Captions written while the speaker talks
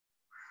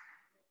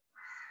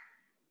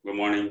Good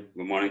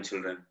morning,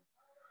 children.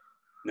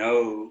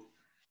 Now,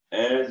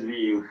 as I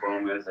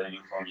informed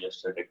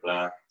yesterday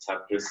class,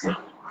 chapter 7,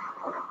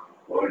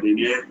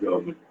 coordinate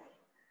geometry.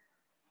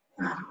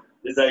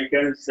 This I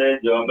can say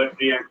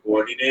geometry and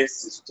coordinate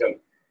system,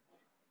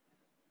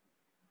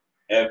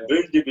 a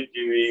bridge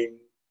between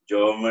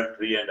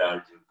geometry and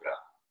algebra.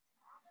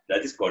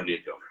 That is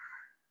coordinate geometry.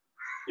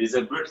 It is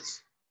a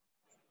bridge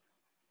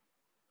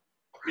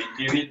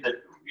between the two.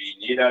 We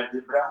need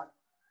algebra,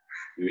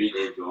 we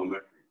need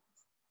geometry,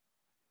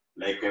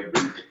 like a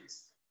bridge is.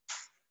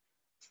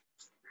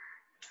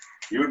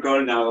 You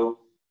told now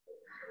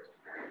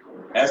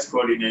S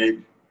coordinate,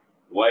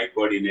 Y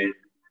coordinate,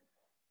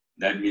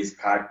 that means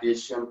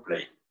Cartesian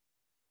plane.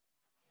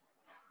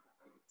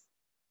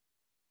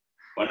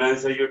 One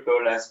answer you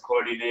told as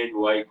coordinate,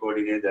 Y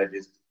coordinate, that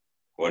is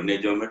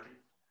coordinate geometry.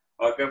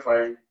 Okay,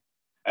 fine.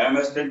 I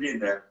am studying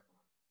that.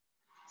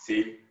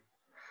 See,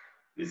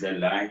 this is a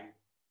line,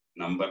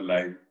 number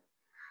line,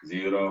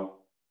 0,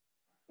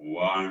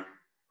 1,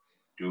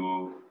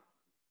 2,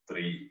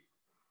 3.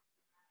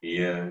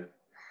 Here,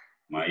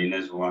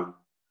 -1,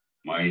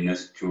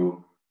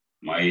 -2,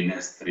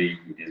 -3,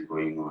 it is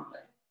going on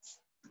like.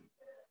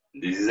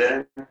 This is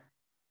a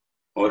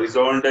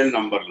horizontal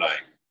number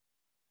line.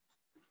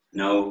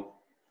 Now,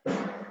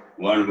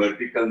 one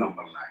vertical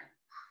number line.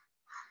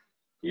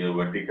 Here,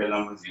 vertical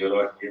number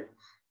 0 here.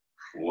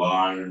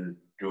 1,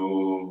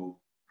 2,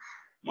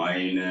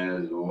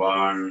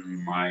 -1,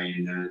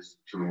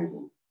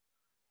 -2,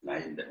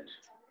 like that.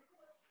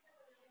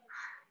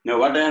 Now,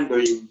 what I am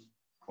doing,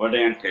 what I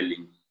am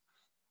telling,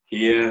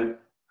 here,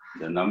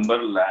 the number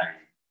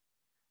line,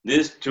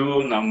 these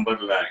two number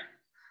line,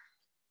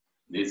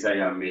 this I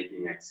am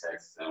making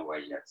x-axis and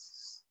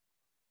y-axis.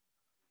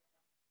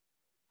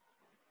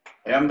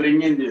 I am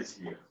bringing this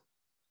here,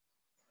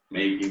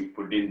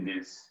 putting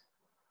this,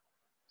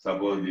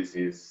 suppose this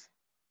is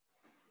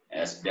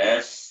S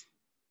dash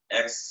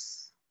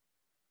x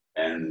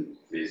and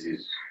this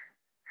is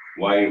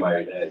y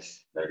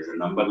dash, that is a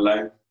number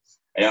line.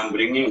 I am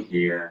bringing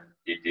here,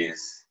 it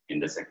is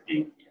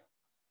intersecting here.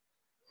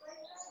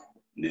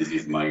 This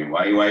is my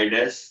y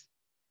dash,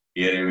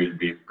 here will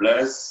be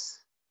plus,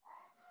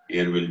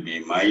 here will be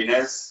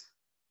minus.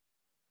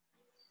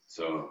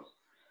 So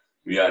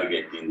we are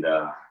getting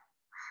the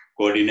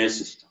coordinate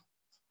system.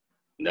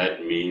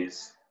 That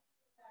means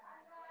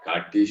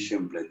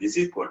Cartesian plane. This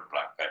is called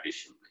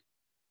Cartesian plane.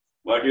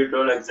 What you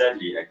told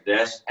exactly,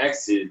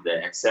 x is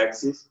the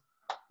x-axis,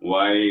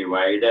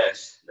 y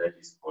dash, that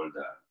is called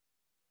the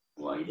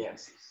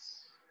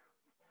y-axis.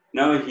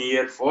 Now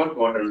here 4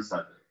 quadrants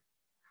are there.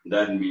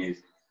 That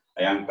means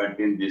I am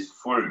cutting this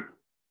full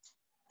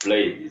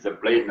plane. It's a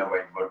plane, the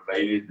whiteboard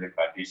plane is the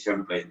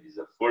Cartesian plane. It's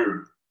a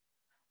full.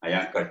 I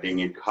am cutting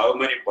it. How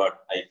many parts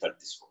I cut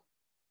this one?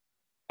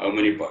 How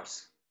many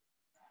parts?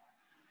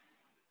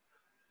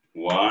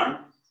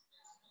 1,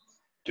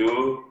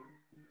 2,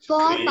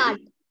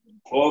 3,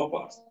 4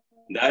 parts.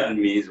 That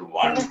means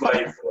 1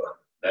 by 4.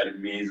 That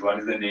means what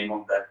is the name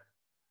of that?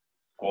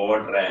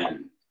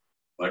 Quadrant.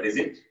 What is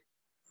it?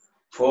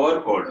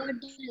 4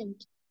 quadrant.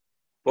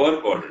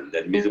 4 quadrant.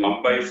 That means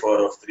 1 by 4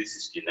 of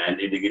 360,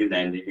 90 degree,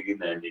 90 degree,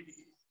 90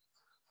 degree.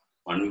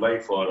 1 by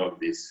 4 of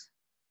this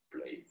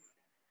plane.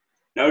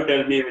 Now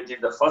tell me which is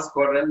the first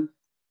quadrant.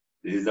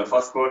 This is the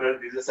first quadrant.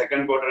 This is the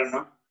second quadrant,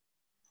 no?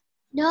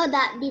 No,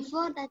 that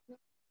before that.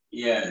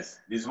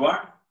 Yes. This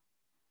one?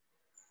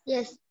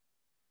 Yes.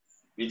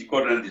 Which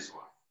quadrant this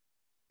one?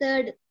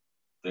 Third.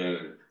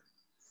 Third.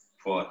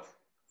 Fourth.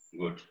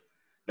 Good.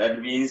 That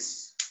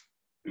means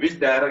which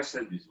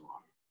direction this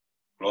one?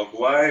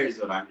 Clockwise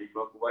or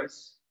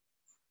anti-clockwise?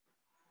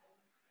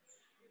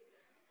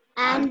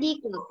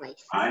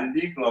 Anti-clockwise.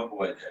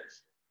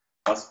 Anti-clockwise.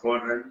 First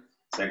quadrant,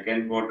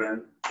 second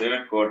quadrant,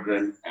 third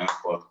quadrant, and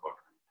fourth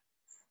quadrant.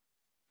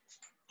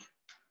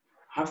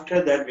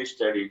 After that, we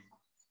studied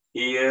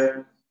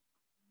here.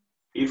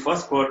 In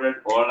first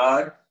quadrant, all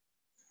are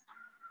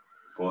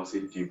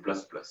positive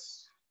plus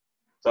plus.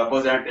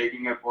 Suppose I am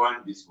taking a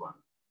point, this one.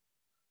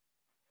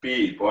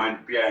 P,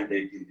 point P, I am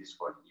taking this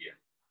one here.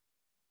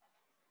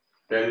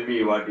 Tell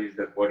me what is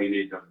the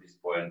coordinate of this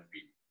point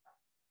P.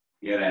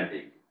 Here I am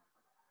taking.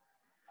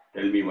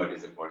 Tell me what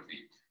is the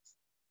coordinate.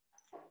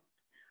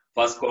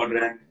 First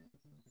quadrant.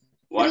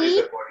 What 3, is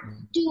the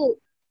coordinate?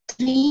 2.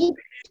 3,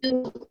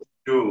 2.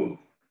 2.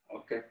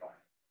 Okay,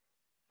 fine.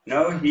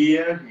 Now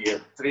here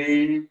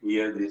 3,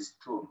 here this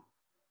 2.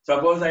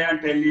 Suppose I am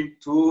telling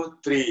 2,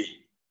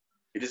 3.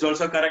 It is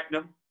also correct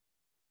now?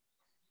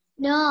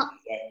 No.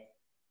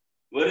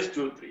 Where is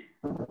 2, 3?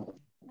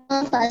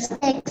 No, first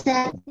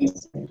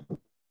x-axis.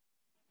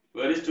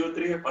 Where is 2,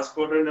 3? First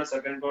quadrant or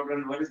second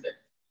quadrant? Where is that?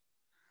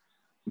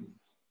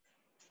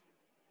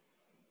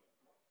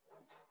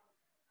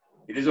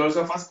 It is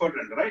also first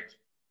quadrant, right?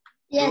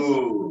 Yes.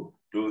 2,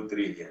 2,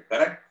 3 here,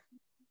 correct?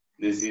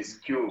 This is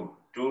Q,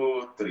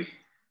 2, 3.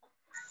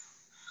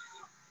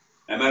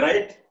 Am I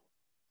right?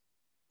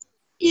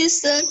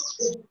 Yes, sir.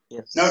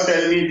 Yes. Now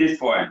tell me this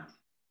point.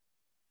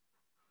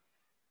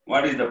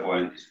 What is the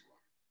point?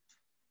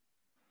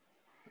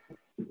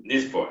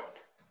 This point.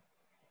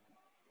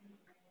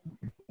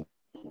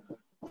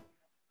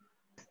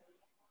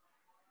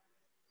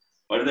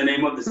 What is the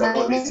name of the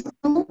suppose this?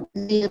 -2,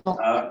 0.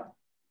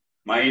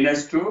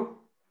 -2?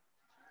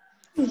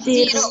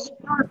 0.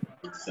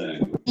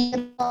 Excellent.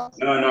 0.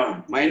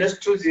 No.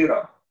 -2,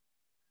 0.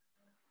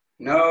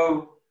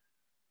 Now,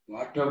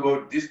 what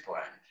about this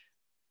point?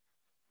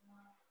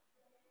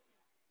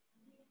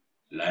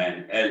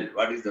 Line L.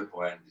 What is the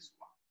point? This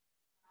one.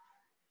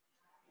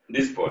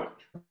 This point.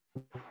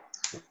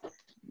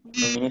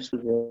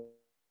 -2,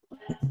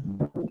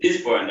 This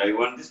point. I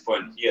want this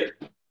point here.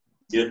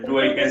 Here too,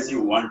 I can see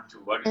 1, 2.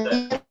 What is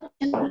that?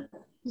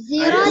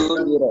 0,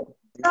 0.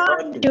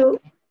 2.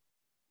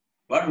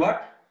 What?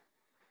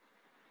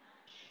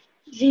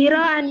 0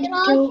 and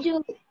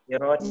 2.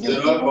 0,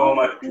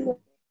 0, 2.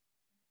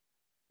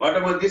 What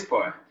about this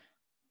point?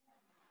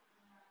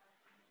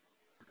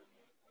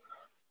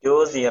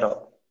 2,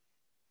 0.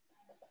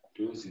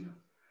 2, 0.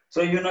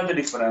 So you know the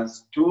difference.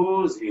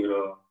 2,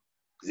 0,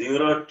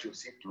 0, 2.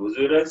 See, 2,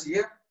 0 is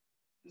here.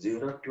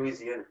 0, 2 is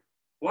here.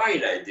 Why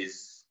like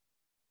this?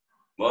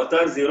 Both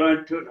are 0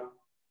 and 2 now.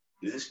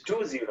 This is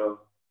 2, 0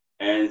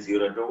 and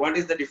 0, 2. What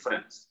is the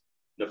difference?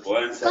 The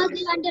points are Because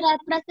you want to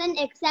represent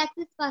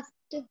x-axis first.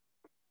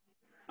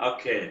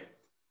 okay.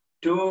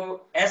 2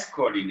 s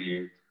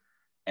coordinate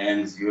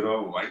and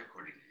 0 y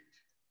coordinate.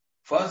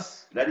 First,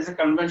 that is a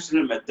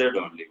conventional method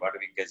only. What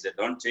we can say,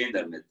 don't change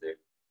the method.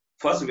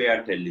 First, we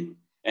are telling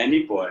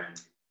any point.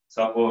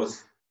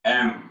 Suppose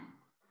M,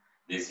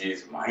 this is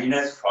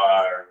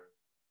 -5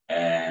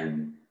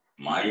 and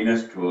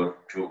 -2 or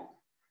 2.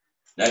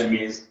 That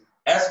means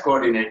S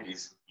coordinate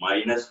is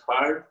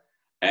 -5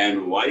 and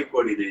Y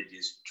coordinate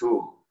is 2.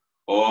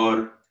 Or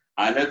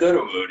another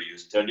word you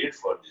studied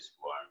for this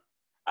one,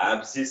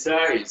 abscissa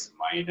is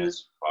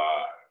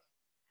 -5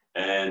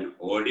 and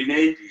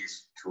ordinate is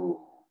 2.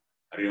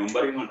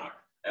 Remembering or not?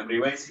 I'm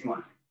revising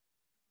only.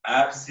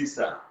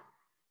 Abscissa.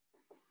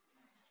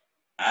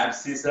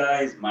 Abscissa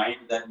is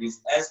that means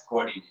S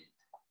coordinate.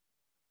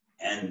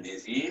 And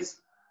this is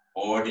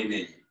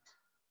ordinate.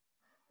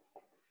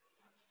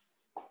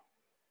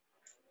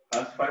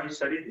 Class 5 you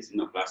study this?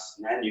 No, class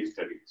 9 you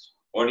study this.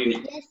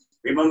 Ordinate. Yes.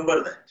 Remember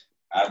that.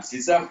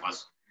 Abscissa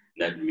first.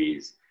 That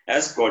means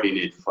S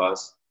coordinate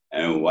first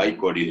and Y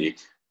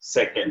coordinate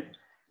second.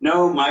 Now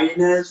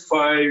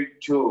 -5,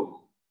 2.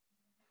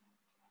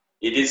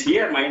 It is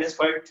here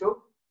 -5, 2.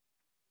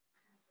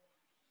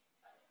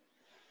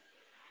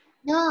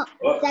 No,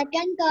 Oh.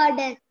 second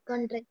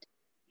contract.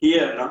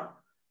 Here, no?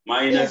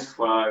 Yes.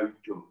 -5,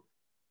 2.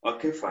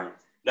 Okay, fine.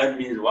 That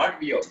means what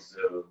we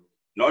observe,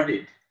 not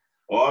it.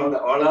 All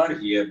are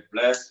here,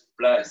 plus.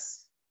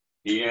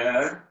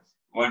 Here,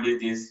 what is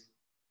this?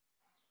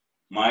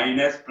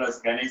 Minus plus,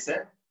 can I say?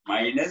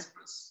 Minus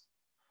plus.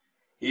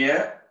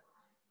 Here,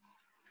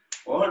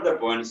 all the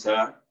points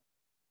are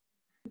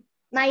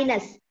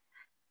Minus.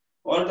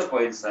 All the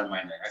points are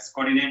minus. X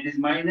coordinate is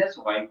minus,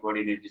 Y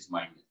coordinate is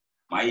minus.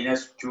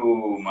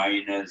 -2,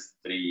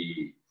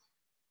 -3.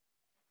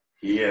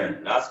 Here,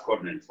 last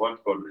coordinate, fourth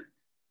coordinate.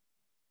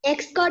 X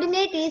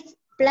coordinate is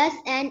plus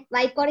and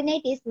Y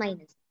coordinate is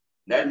minus.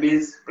 That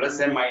means plus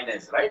and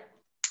minus, right?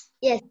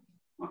 Yes.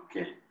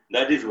 Okay.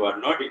 That is what,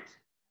 not it.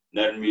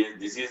 That means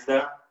this is the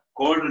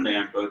coordinate I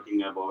am talking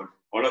about.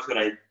 All of you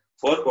write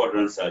 4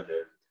 quadrants are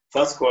there.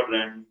 First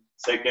quadrant,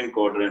 second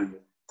quadrant,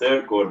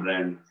 third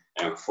quadrant,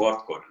 and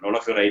fourth quadrant. All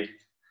of you write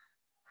it.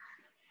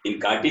 In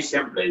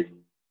Cartesian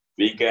plane,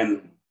 we can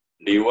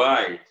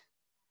divide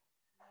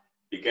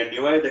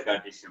the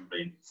Cartesian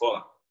plane 4.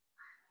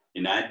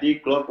 In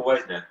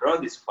anti-clockwise, I draw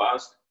this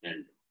first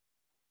and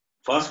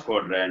first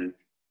quadrant,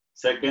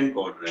 second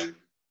quadrant,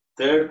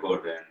 third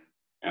quadrant,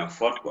 and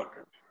fourth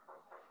quadrant.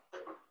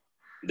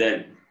 Then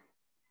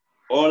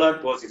all are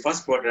positive.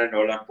 First quadrant,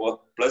 all are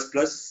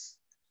plus.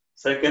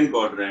 Second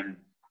quadrant,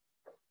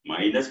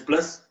 minus.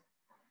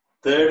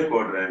 Third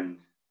quadrant,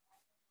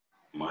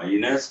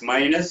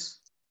 minus.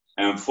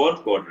 And fourth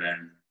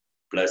quadrant,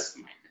 plus.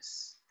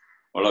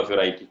 All of you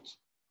write it.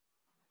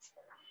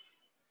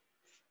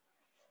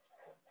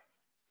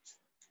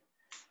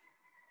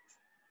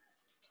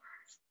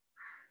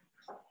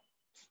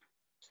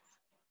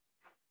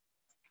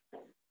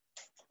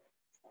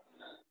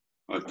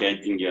 Okay, I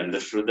think you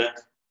understood that.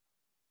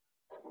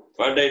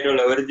 What I told,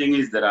 everything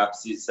is there.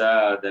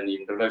 Abscissa, then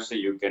introduction,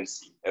 you can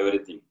see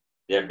everything.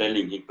 They are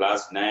telling in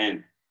class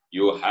 9,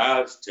 you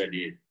have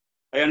studied.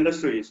 I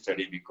understood you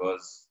studied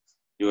because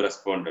you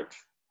responded.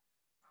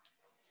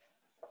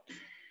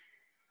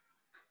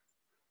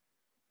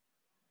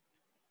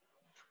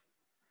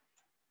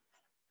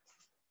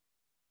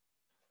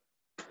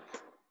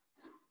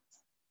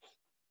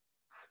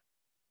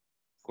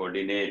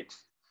 Coordinate,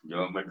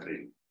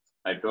 geometry.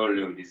 I told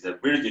you this is a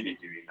bridge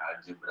between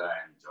algebra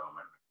and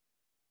geometry.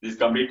 This is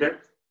completed.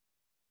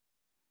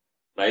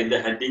 Write the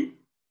heading,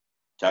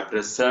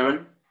 chapter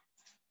 7,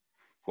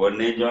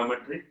 coordinate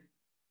geometry,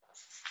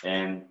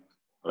 and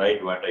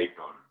write what I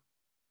told.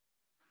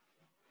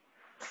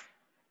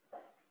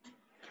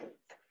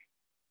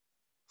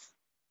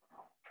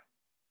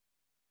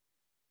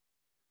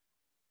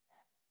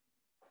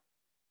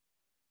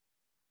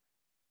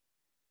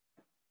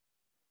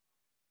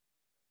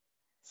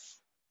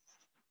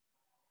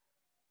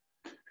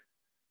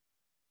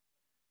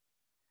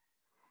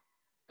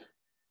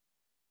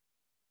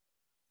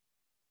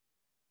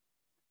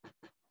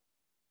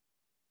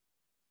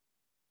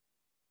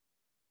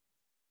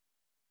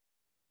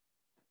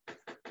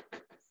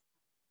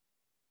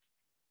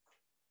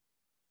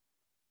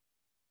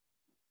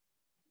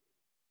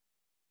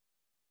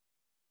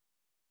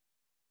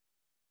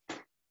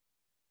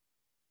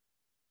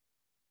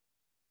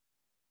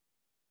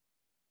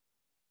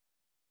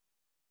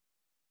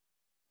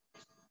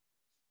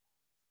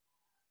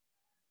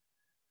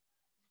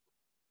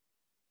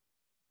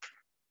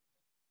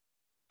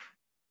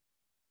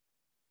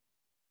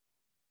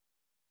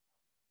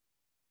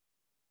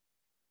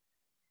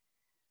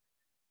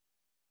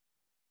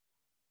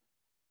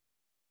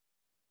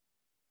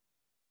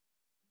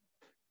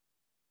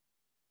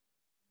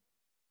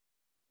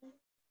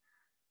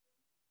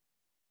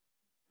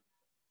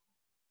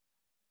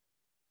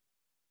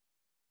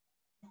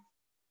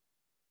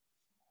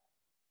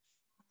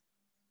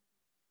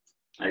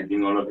 I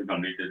think all of you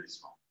completed this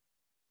one.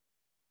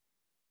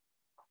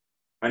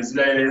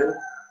 മനസ്സിലായോ?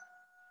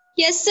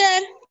 Yes, sir.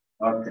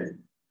 Okay.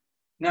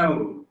 Now,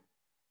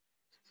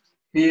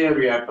 here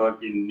we are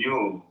talking new,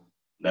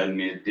 that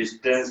means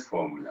distance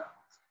formula.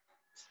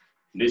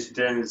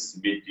 Distance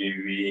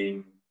between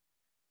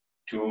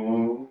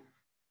two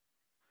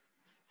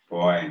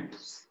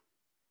points.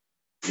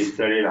 We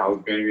studied how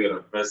can we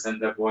represent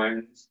the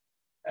points,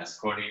 x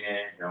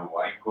coordinate and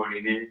y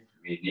coordinate.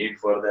 We need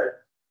for that.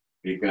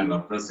 We can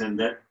represent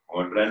that.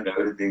 Order and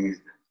everything is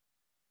there.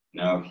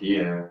 Now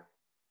here,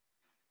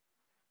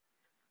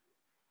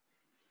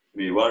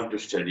 we want to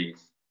study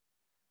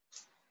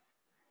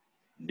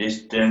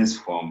distance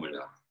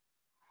formula.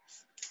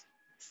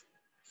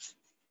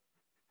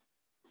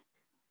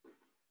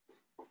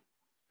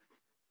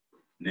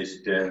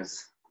 Distance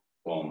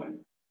formula.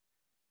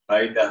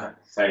 Right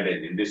side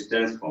in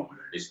distance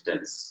formula.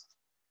 Distance.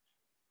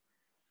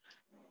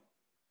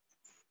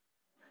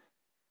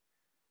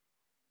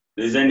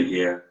 Listen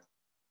here.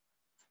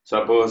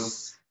 Suppose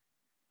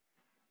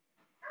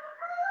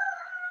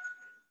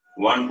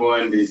one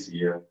point is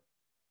here,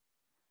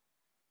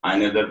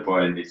 another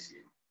point is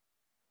here.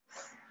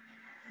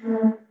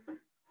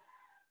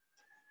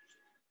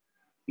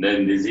 Then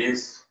this is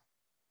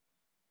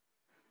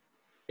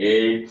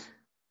 8,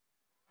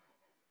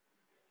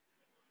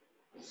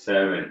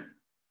 7.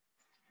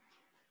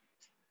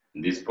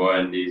 This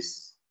point is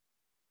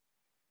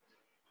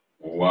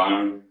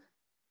 1,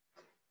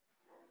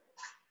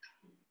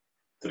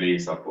 3,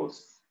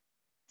 suppose.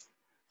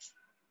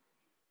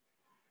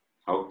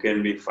 How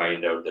can we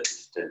find out the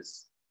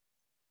distance?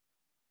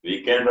 We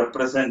can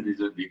represent this,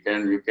 you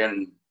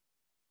can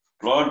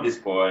plot this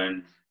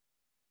point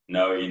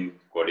now in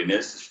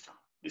coordinate system,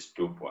 these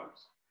 2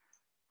 points.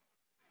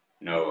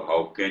 Now,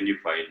 how can you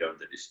find out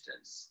the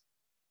distance?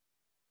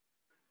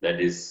 That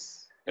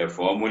is, a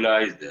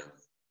formula is there,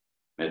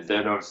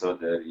 method also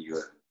there in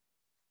your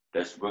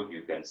textbook,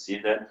 you can see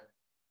that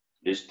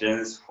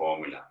distance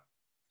formula.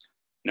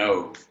 Now,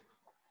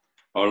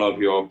 all of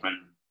you open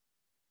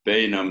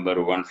page number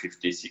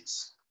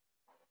 156.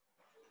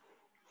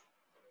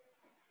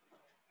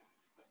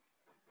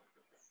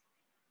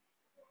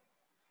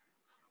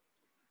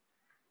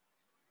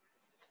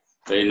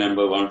 Page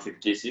number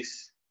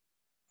 156,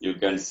 you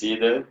can see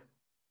the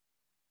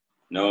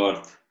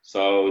north,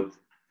 south,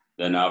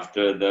 then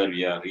after that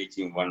we are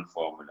reaching one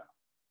formula.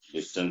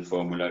 Distance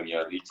formula we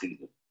are reaching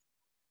there.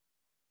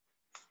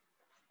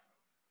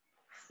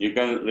 You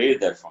can read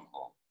that from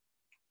home.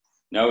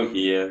 Now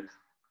here,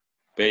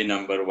 page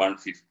number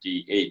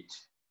 158.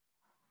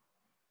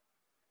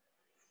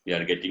 We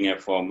are getting a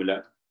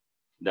formula.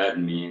 That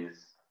means,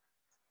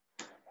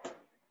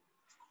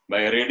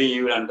 by reading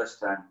you will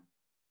understand.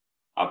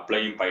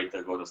 Applying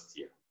Pythagoras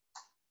theorem.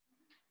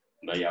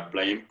 By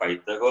applying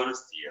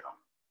Pythagoras theorem,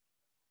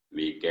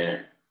 we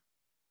can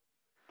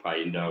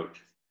find out.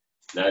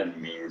 That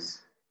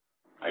means,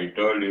 I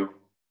told you,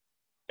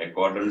 a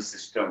quadrant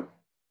system.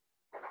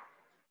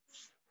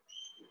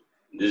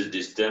 This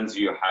distance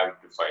you have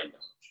to find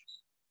out.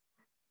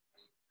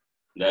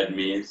 That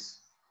means,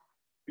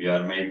 we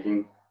are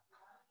making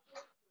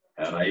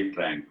a right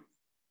triangle.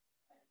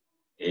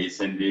 8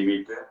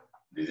 centimeter,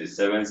 this is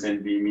 7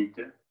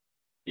 centimeter.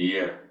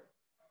 Here,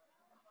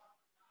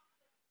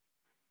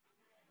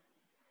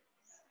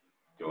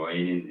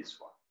 join in this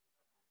one.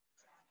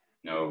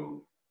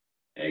 Now,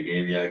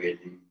 again we are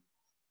getting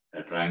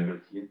a triangle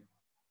here.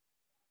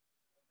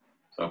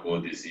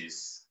 Suppose this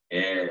is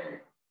A,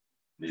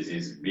 this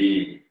is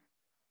B,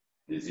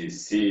 this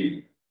is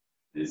C,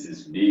 this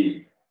is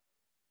D,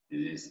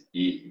 this is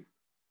E.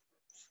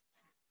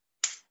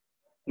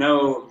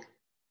 Now,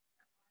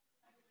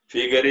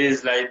 figure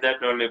is like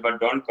that only, but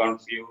don't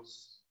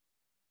confuse.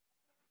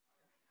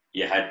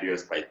 You had to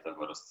use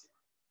Pythagoras.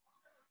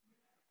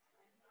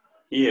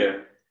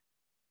 Here,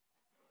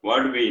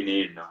 what do we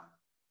need now?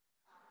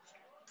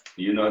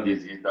 You know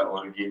this is the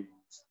origin.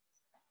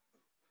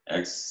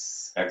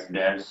 X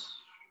dash,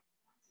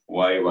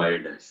 y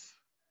dash.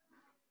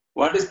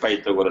 What is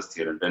Pythagoras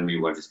theorem? Tell me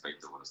what is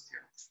Pythagoras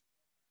theorem.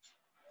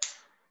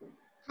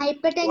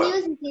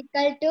 Hypotenuse is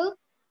equal to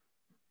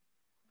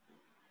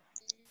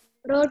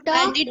root of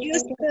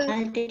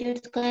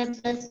Altitude square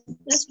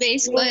plus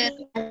base square.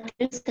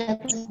 altitude square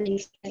plus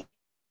base square.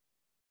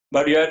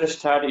 But you have to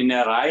start in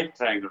a right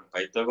triangle.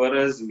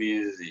 Pythagoras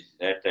means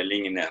they're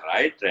telling in a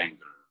right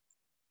triangle.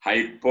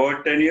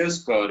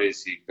 Hypotenuse square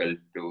is equal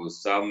to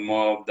sum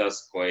of the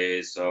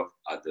squares of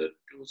other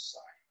 2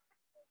 sides.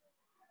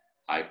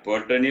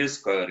 Hypotenuse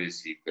square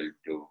is equal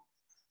to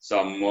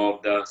sum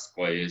of the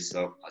squares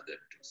of other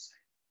 2 sides.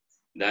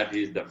 That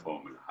is the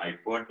formula.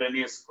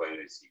 Hypotenuse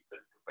square is equal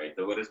to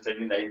Pythagoras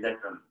telling like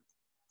that one.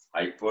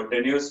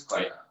 Hypotenuse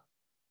square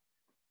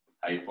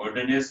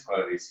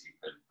is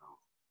equal to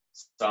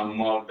sum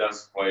of the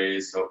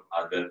squares of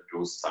other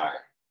 2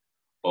 sides,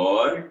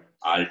 or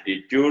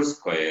altitude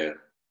square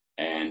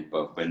and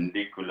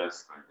perpendicular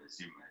square.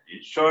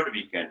 In short,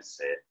 we can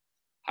say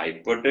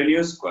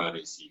hypotenuse square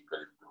is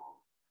equal to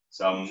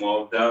sum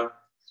of the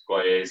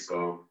squares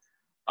of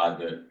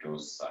other two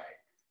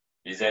sides.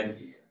 Listen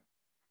here.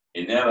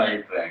 In a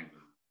right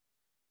triangle,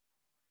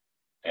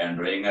 I am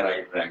drawing a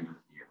right triangle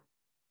here.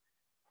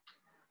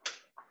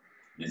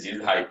 This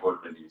is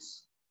hypotenuse.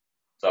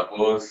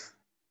 Suppose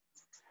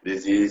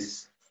this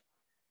is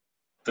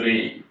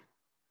 3.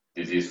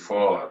 This is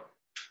 4.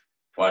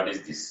 What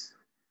is this?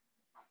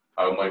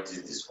 How much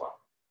is this one?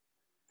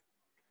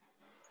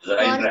 The 4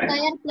 right square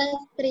triangle. plus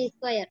 3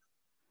 square.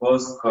 4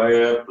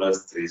 square plus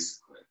 3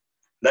 square.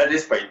 That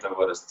is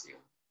Pythagoras theorem.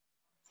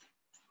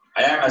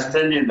 I am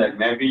studying that.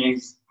 Maybe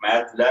in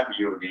math lab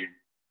you did.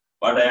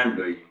 What I am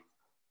doing?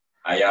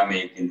 I am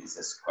making this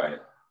a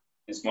square.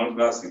 In small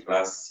class, in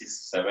class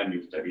 6, 7,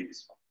 you study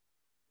this one.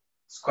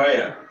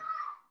 Square.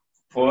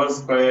 4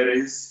 square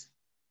is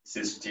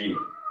 16.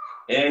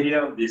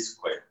 Area of this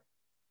square.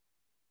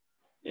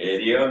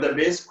 Area of the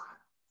base square.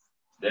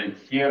 Then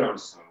here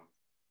also,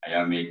 I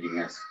am making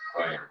a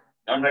square.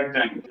 Not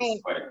rectangle, Right.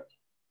 square.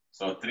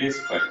 So 3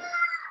 square.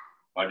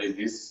 What is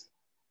this?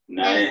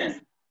 9.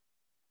 9.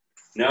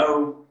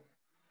 Now,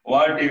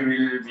 what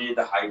will be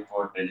the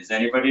hypotenuse?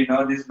 Anybody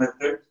know this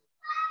method?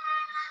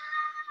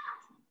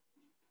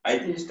 I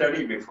think you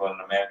studied before,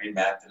 maybe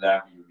math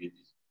lab you did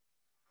this.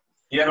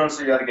 Here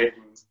also you are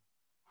getting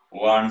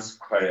 1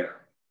 square.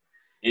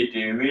 It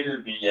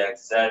will be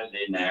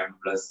exactly 9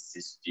 plus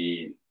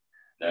 16.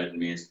 That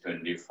means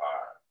 25.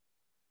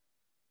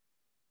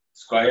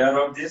 Square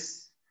of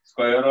this,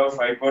 square of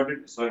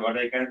hypotenuse, so what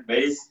I can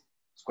base,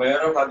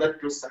 square of other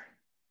two sides.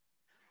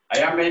 I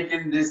am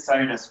making this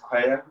side a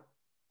square.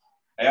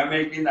 I am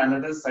making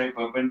another side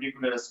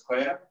perpendicular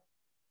square.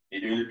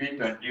 It will be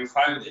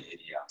 25 the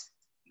area.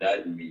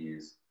 That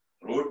means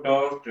root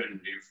of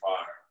 25.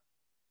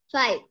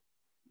 5.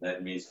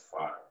 That means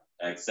 5.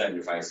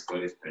 Exactly 5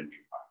 square is 25.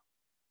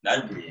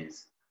 That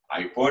means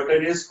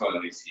hypotenuse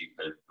square is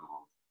equal to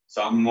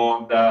sum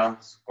of the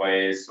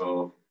squares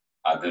of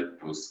other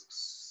two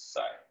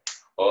sides.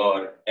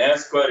 Or a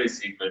square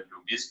is equal to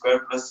b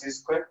square plus c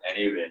square.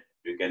 Anyway,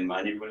 you can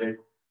manipulate.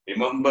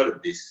 Remember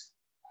this.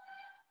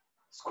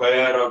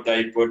 Square of the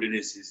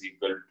hypotenuse is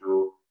equal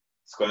to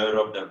square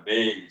of the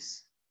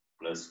base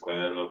plus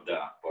square of the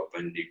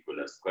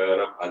perpendicular,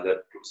 square of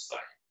other two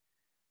sides.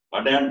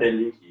 What I am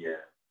telling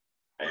here,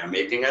 I am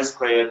making a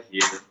square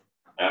here,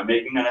 I am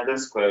making another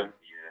square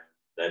here.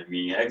 That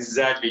means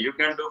exactly you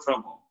can do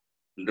from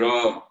home.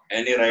 Draw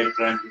any right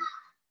triangle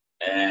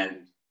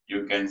and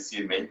you can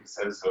see many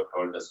cells are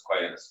called the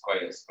square.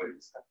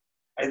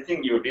 I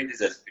think you did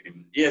this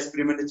experiment. This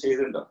experiment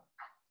ചെയ്തിട്ടുണ്ടോ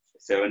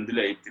 7th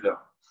law 8th law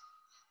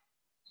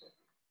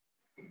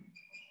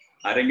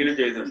ആരെങ്കിലും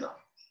ചെയ്തിട്ടുണ്ടോ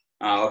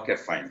okay,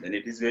 fine, then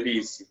it is very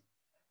easy.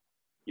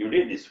 You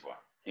did this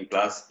one in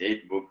class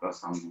 8 book or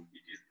some book.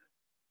 It is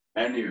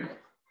there. Anyway,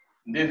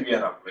 this we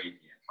are applying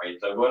here.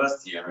 Pythagoras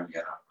theorem we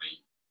are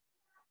applying.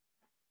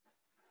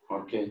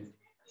 Okay.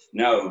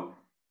 Now,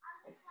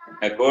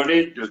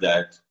 according to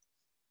that,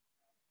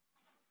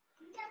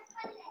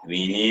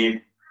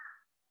 we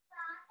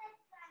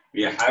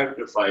have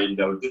to find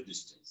out the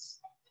distance.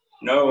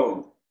 Now,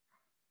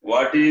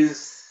 what is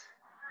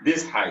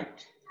this height?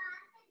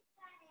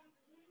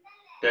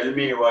 Tell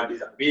me what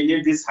is, we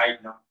need this height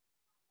now.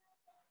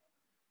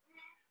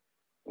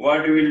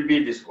 What will be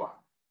this one?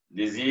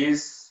 This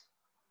is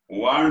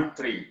 1,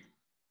 3.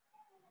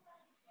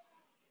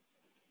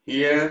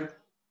 Here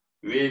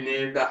we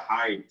need the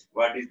height.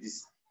 What is this?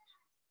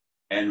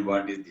 And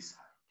what is this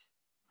height?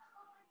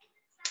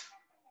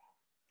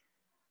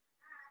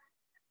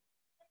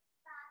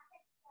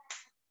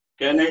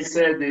 Can I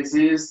say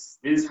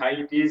this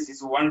height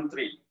is 1,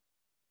 3,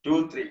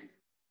 2, 3,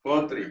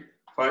 4, 3,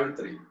 5,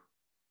 3.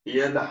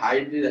 Here the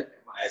height is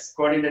x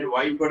coordinate,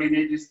 y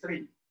coordinate is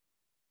 3.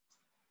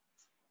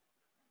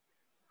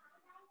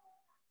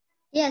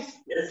 Yes.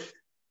 Yes.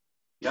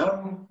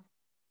 Now,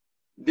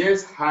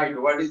 this height,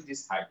 what is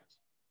this height?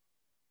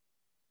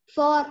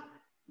 4.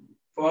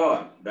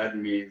 4. That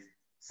means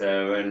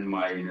 7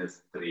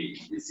 minus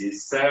 3. This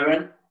is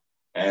 7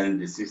 and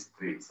this is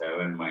 3.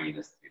 7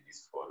 minus 3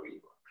 is 4. We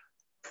got.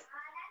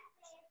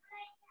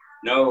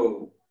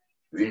 Now,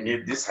 we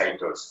need this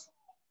height also.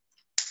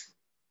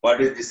 What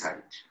is this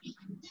height?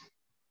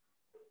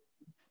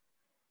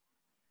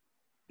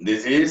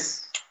 This is,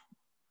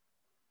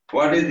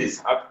 what is this?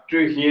 Up to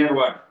here,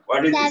 what?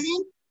 What is 7.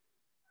 this?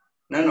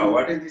 No,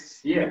 what is this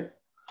here?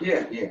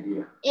 Here.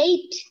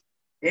 8.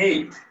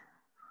 8.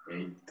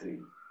 8, 3.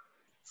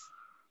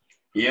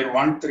 Here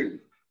 1, 3.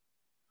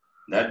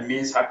 That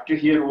means up to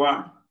here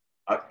 1.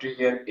 Up to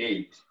here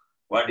 8.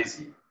 What is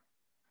here?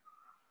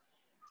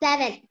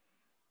 7.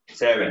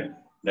 7.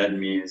 That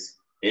means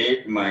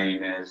 8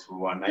 minus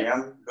 1. I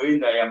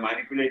am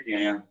manipulating.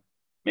 I am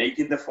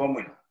making the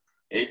formula.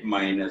 8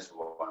 minus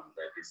 1.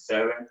 That is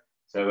 7.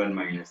 7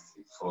 minus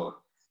 3, 4.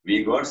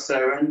 We got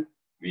 7.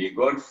 We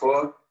got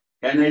 4.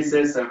 Can I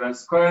say 7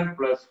 square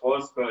plus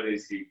 4 square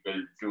is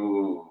equal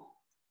to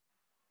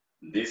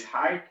this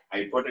height,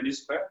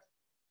 hypotenuse square?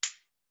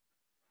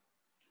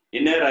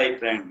 In a right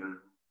triangle,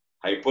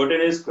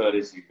 hypotenuse square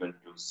is equal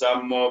to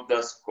sum of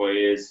the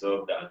squares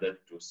of the other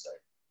two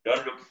sides.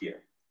 Don't look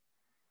here.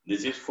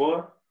 This is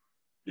 4.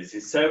 This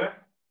is 7.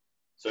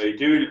 So it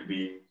will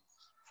be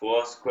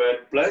 4 square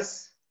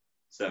plus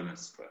 7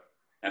 square.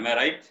 Am I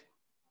right?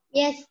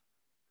 Yes.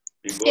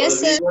 Because Yes,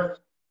 sir. we got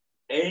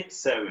 8,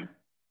 7.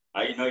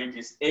 I know it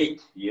is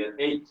 8. Here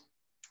 8.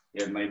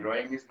 Here my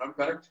drawing is not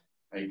correct.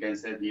 I can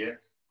say here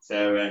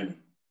 7,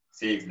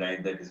 6,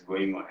 like that is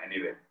going on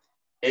anyway.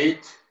 8,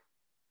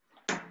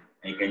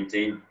 I can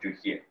change to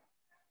here.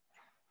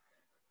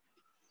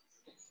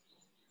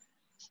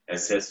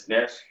 SS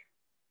dash,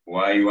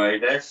 y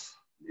dash,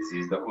 this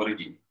is the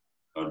origin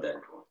of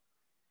that one.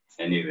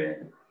 Anyway,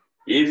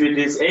 if it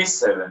is 8,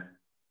 7,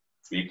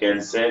 we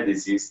can say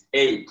this is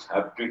 8,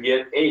 up to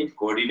here 8,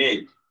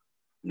 coordinate.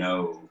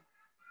 Now,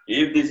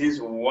 if this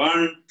is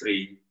 1,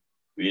 3,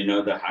 we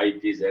know the height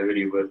is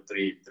everywhere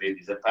 3. 3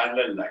 is a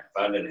parallel line,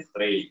 parallel is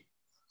 3.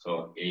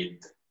 So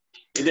 8.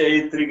 This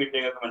 8, 3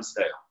 കിട്ടിയ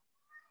മനസ്സിലായോ?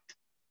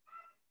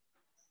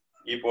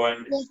 ഈ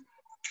point Yes.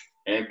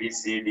 A, B,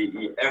 C, D,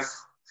 E, F,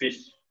 fish.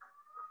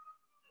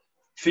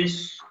 Fish,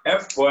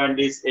 F point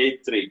is 8,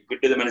 3.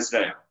 കിട്ടിയത്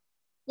മനസ്സിലായോ?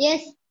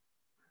 Yes.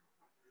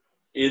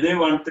 ഇത്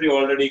 1, 3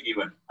 already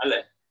given.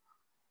 അല്ലേ?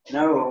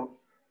 Now,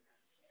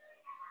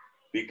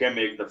 we can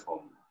make the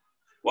formula.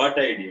 What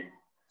I did?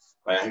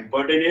 My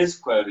hypotenuse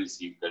square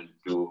is equal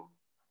to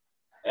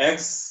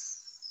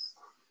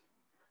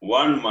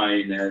x1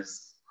 minus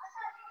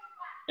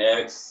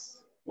x.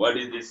 What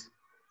is this?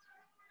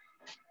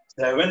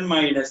 7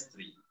 minus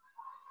 3.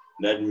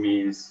 That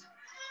means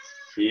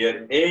here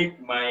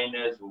 8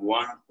 minus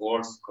 1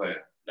 whole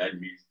square. That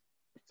means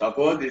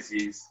suppose this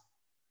is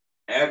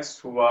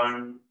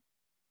x1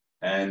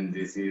 and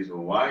this is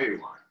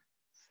y1.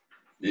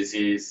 This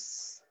is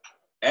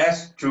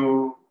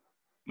s2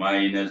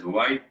 minus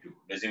y2.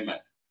 Doesn't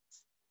matter.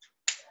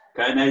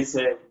 Can I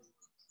say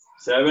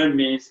 7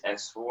 means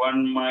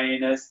x1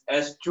 minus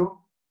s2?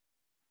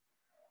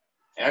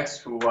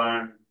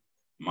 x1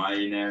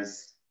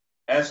 minus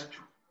s2.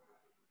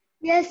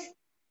 Yes.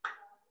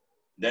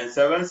 Then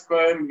 7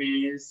 square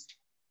means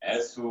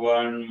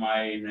s1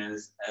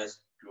 minus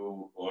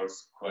s2 whole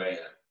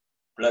square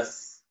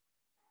plus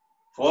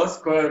 4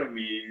 square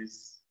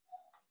means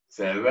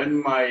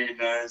 7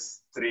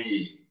 minus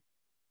 3.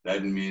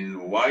 That means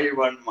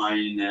y1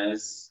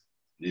 minus,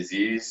 this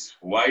is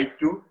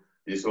y2,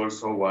 this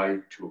also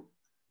y2.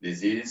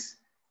 This is,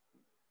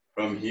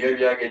 from here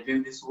we are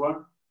getting this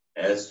one,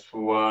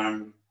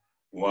 s1,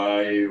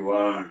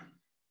 y1.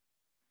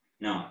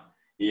 Now,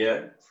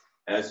 here,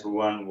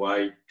 s1,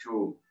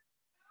 y2.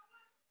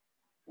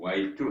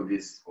 y2,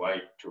 this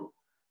y2.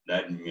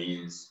 That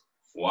means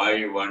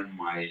y1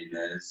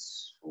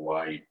 minus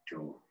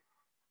y2.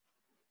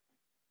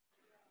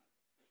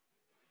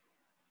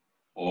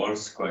 Whole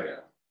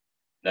square,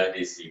 that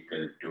is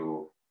equal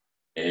to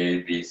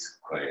AB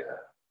square.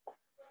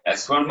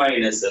 S1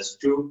 minus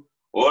S2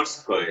 whole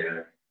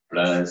square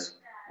plus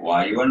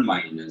Y1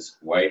 minus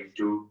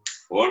Y2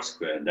 whole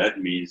square. That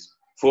means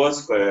 4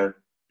 square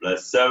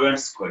plus 7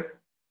 square.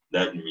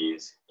 That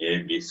means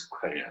AB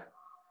square.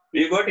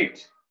 We got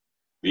it.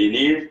 We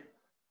need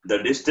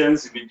the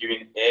distance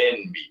between A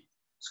and B.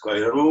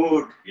 Square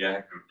root we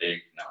have to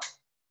take now.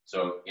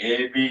 So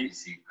AB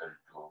is equal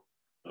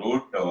to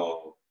root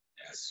of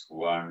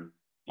S1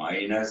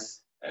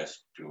 minus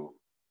S2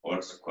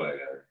 whole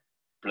square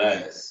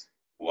plus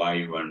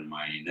Y1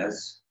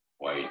 minus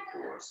Y2.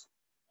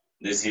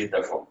 This is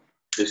the form.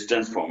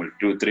 Distance formula.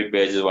 2, 3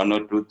 pages, 1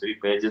 or 2, 3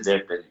 pages,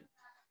 they're telling.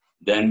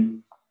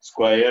 Then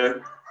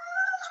square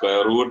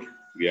root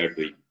we are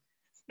doing.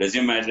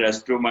 Doesn't matter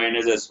S2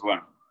 minus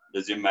S1.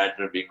 Doesn't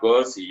matter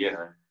because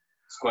here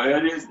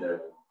square is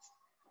there.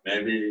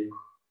 Maybe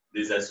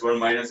this S1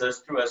 minus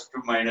S2,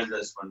 S2 minus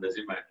S1.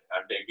 Doesn't matter.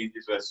 I'm taking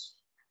this as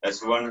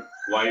S1,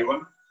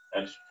 Y1,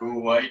 S2,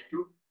 Y2.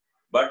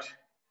 But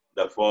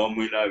the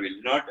formula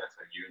will not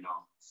affect,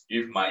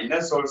 If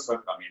minus also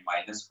come in,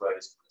 minus square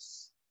is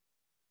plus.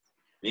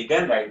 We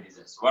can write this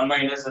as 1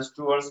 minus S2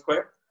 whole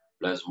square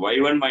plus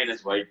Y1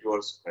 minus Y2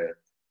 whole square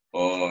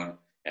or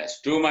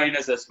S2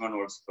 minus S1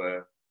 whole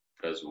square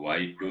plus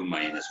Y2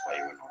 minus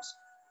Y1 whole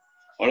square.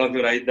 All of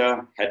you write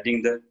the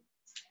heading the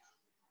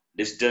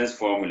distance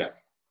formula.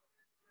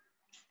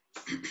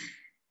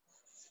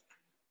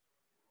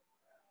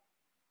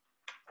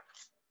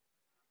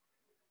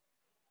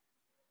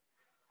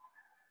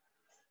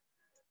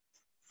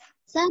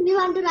 Sir, you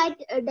want to write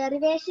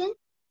derivation?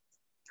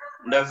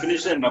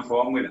 Definition of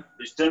formula,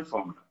 distance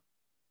formula.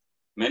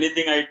 Many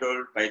things I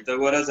told,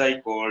 Pythagoras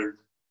I called,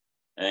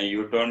 and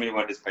you told me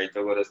what is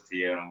Pythagoras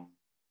theorem.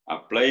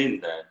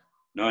 Applying that,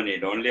 no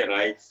need, only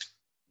write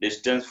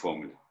distance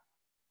formula.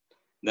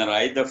 Then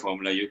write the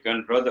formula, you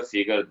can draw the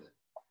figure.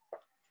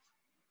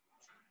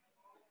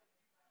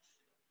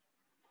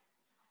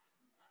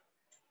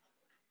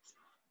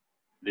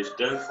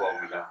 Distance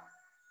formula.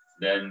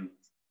 Then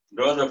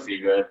draw the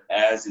figure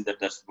as in the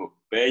textbook,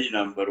 page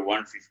number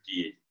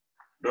 158.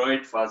 Draw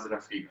it fast, the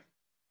figure.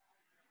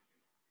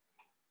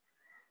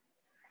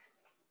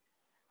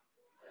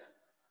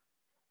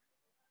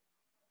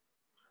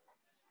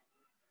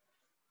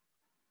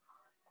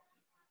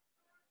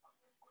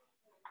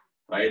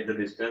 Write the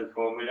distance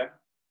formula,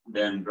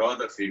 then draw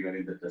the figure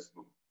in the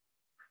textbook.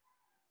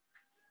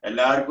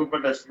 എല്ലാവർക്കും ഇപ്പൊ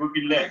text book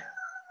ഇല്ലേ?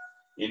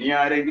 ഇനി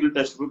ആരെങ്കിലും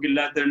text book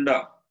ഇല്ലാത്തതുണ്ടോ?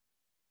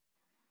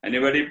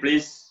 Anybody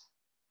please?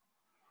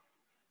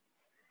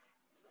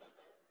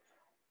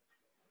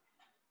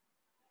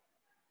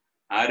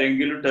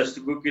 ആരെങ്കിലും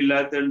text book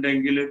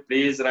ഇല്ലാത്തതുണ്ടെങ്കിൽ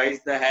please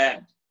raise the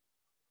hand.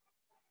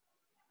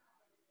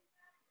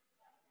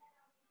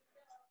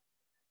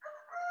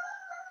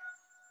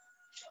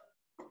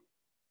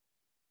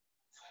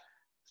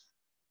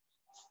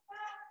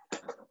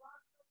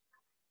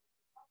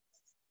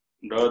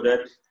 Draw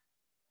that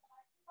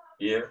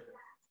here,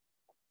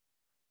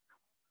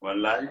 one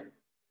line,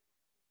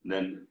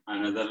 then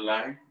another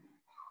line.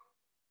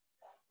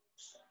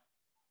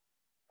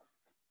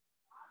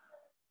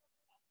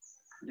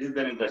 This is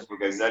the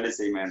textbook, exactly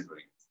same as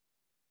drawing.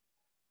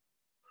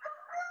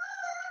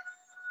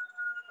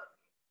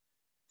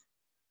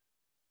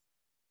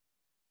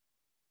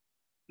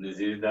 This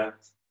is the,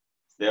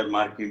 they are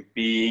marking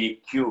P,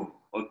 Q,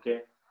 okay?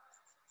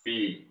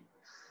 P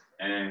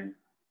and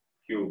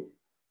Q.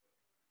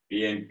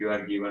 P and Q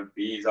are given.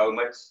 P is how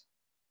much?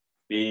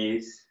 P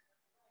is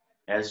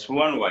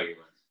S1,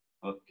 Y1.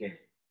 Okay.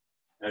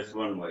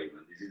 S1,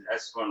 Y1. This is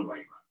S1,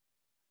 Y1.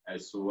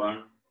 S1,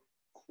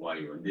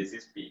 Y1. This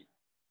is P.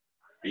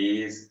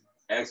 P is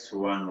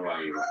X1,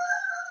 Y1.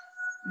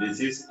 This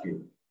is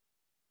Q.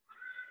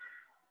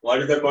 What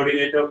is the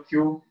coordinate of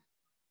Q?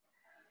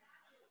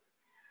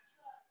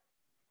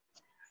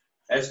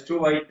 S2,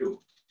 Y2.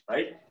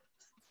 Right?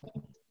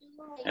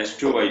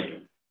 S2, Y2.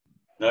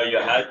 Now you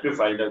have to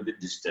find out the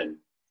distance.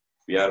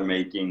 We are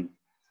making,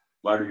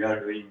 what we are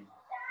doing,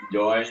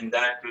 join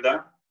that to the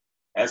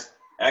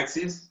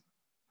x-axis,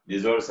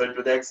 this also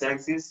to the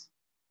x-axis,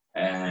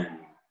 and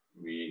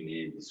we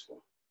need this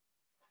one.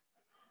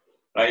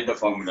 Write the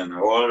formula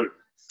now. All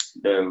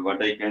the,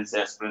 what I can say,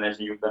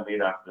 explanation you can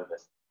read after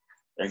that.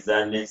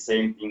 Exactly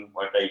same thing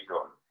what I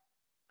told.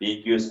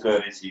 PQ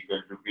square is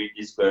equal to PT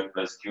square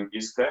plus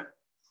QT square.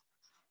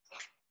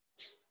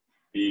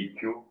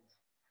 PQ,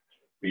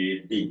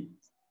 PT.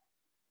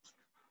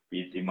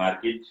 PT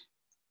mark it.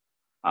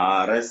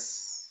 RS,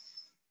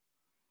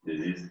 this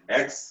is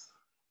X,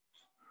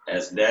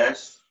 S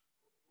dash,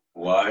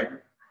 Y,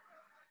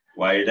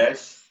 Y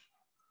dash.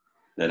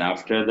 Then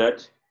after that,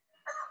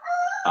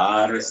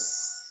 RS,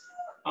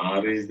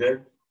 R is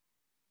there,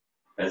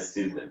 S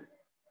is there.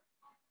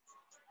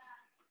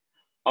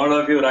 All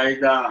of you write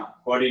the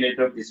coordinate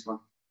of this one.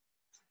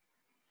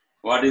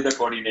 What is the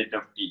coordinate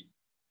of T?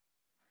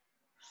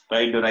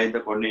 Try to write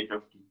the coordinate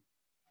of T.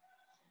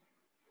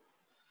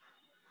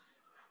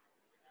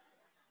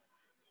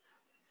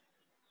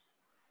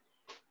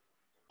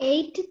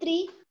 8,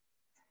 3.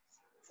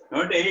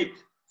 Not 8.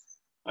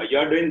 You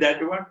are doing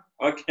that one?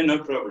 Okay, no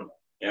problem.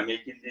 You are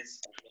making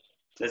this.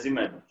 Doesn't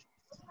matter.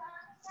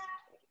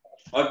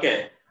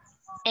 Okay.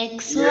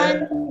 X1.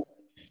 Here,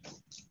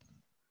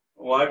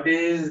 what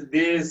is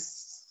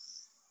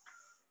this?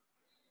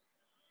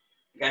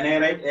 Can I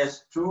write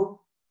S2?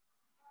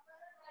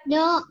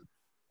 No.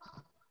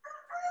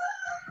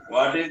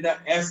 What is the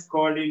S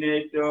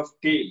coordinate of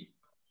T?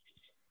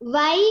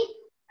 Y,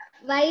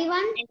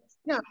 Y1.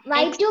 No,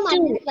 Y2 X2.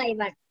 minus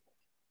Y1.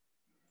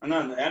 No,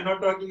 I am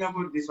not talking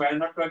about this. I am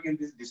not talking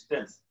this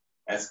distance.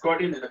 S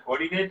coordinate, the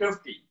coordinate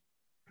of T.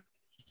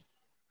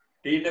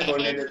 T the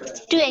coordinate of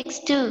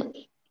X2.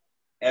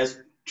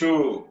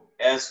 S2,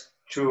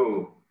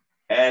 S2.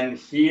 And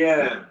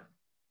here,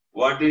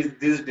 what is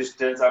this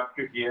distance up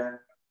to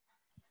here?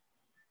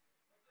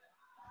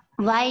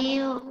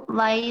 Y1.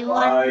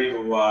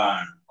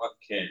 Y1.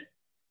 Okay.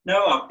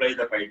 Now apply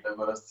the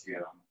Pythagoras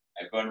theorem.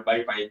 According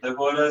by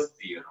Pythagoras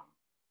theorem.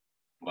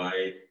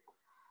 By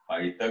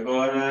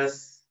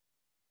Pythagoras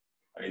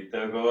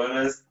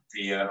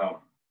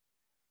theorem.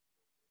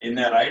 In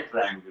a right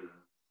triangle,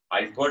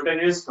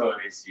 hypotenuse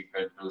square is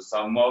equal to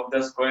sum of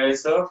the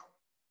squares of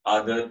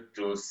other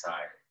two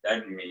sides.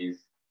 That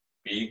means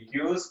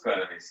PQ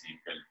square is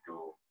equal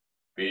to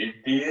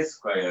PT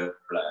square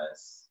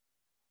plus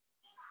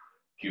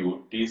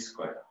QT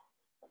square.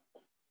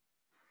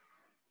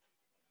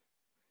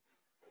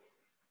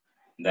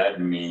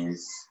 That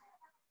means,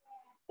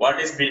 what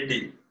is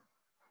PT?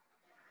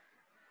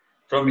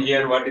 From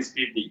here, what is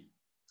PT?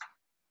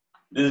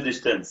 This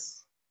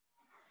distance.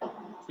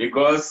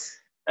 Because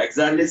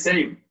exactly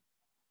same.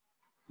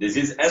 This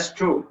is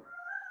S2.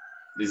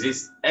 This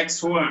is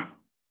X1.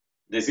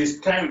 This is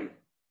 10.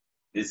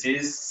 This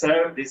is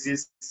 7. This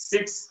is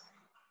 6.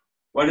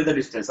 What is the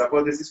distance?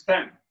 Suppose this is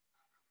 10.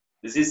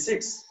 This is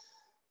 6.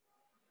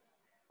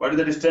 What is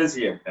the distance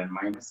here? 10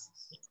 minus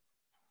 6.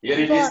 Here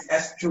it is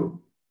S2.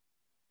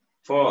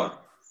 4.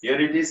 Here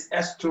it is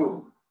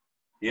S2.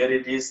 Here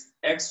it is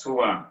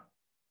X1.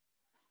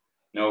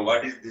 Now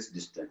what is this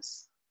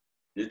distance?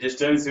 This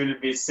distance will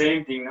be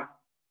same thing. No?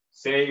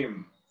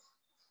 Same.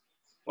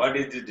 What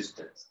is the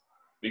distance?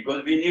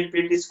 Because we need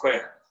PT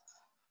square.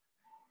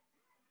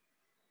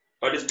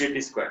 What is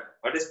PT square?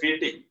 What is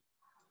PT?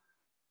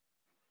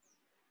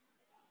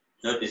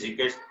 No,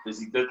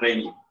 physical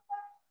training.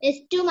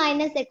 S2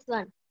 minus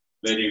X1.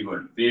 Very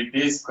good.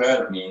 Pt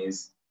square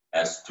means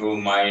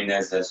S2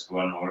 minus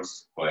S1 whole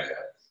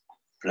square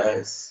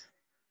plus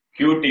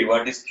Qt.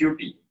 What is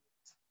Qt?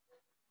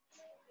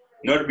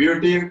 Not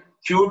beauty,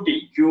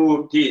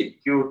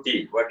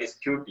 Qt. What is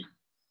Qt?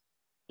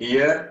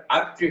 Here,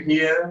 up to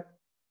here,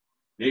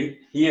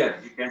 here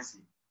you can see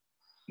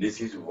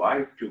this is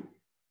Y2.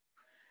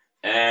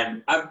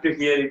 And up to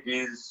here it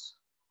is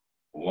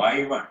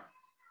Y1.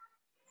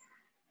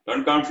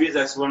 Don't confuse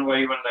S1,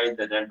 Y1 like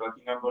that. I'm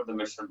talking about the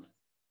measurement.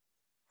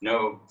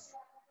 No.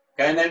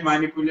 Can I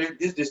manipulate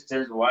this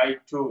distance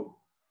Y2?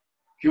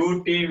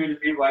 Qt will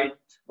be Y.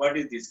 What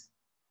is this?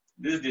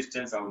 This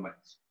distance how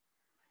much?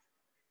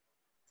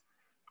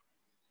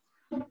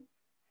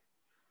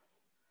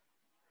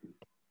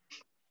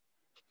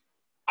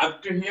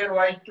 Up to here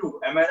Y2.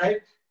 Am I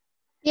right?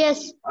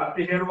 Yes. Up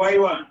to here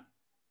Y1.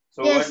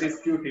 So Yes. what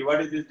is Qt?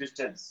 What is this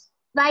distance?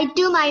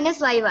 Y2 minus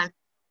Y1.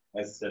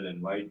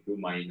 Excellent. Y2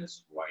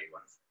 minus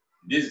Y1.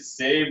 This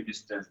same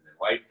distance.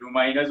 Y2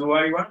 minus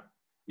Y1.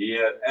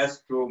 Here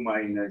S2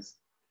 minus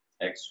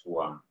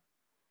X1.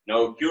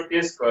 Now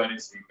Qt square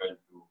is equal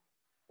to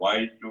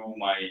Y2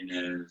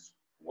 minus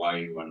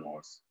Y1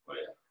 whole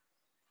square.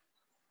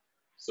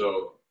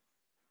 So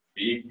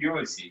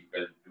PQ is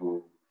equal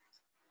to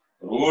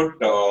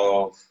root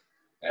of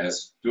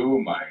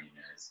S2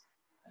 minus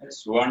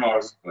S1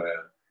 whole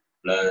square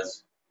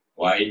plus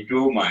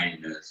Y2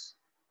 minus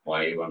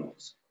Y1 whole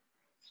square.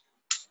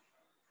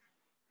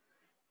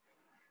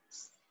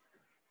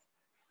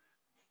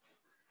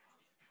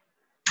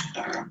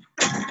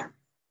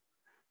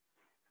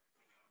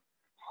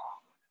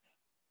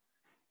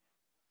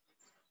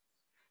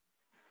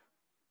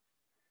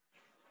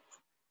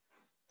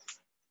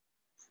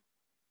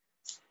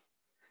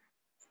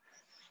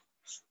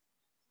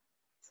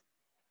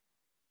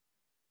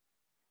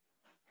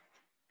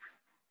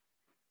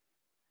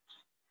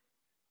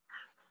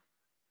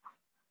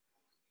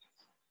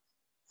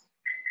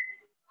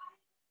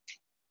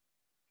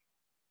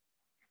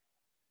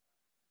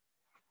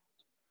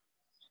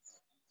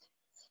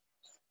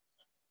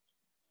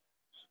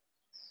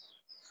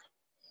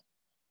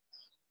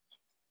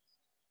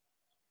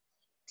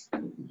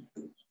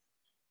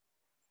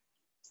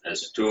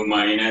 S2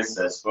 minus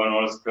S1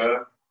 whole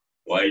square,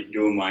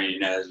 Y2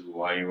 minus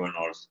Y1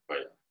 whole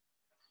square.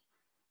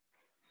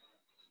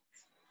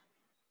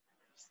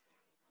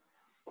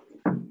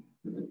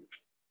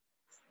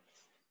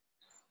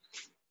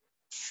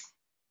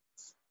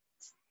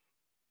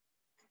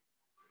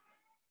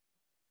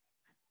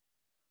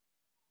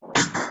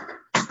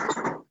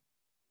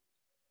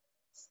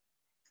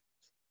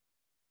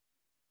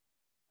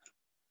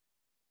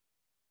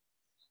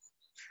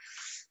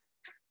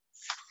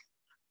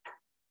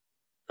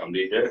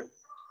 Completed?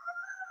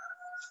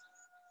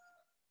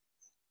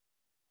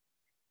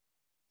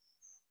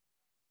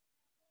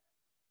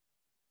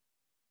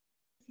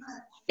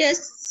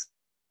 Yes.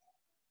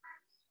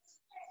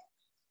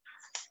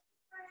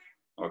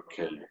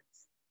 Okay.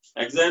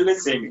 Exactly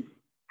same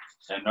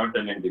and not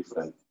any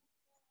different.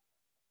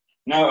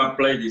 Now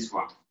apply this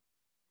one.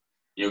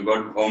 You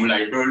got formula.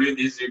 I told you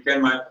this. You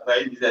can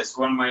write this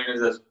S1 minus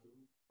S2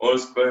 whole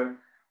square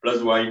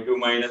plus Y2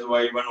 minus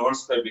Y1 whole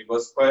square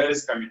because square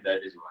is coming.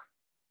 That is why.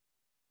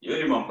 You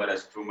remember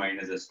S2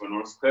 minus S1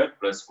 whole square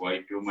plus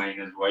Y2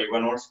 minus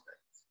Y1 whole square.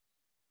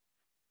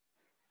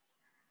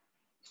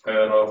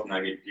 Square of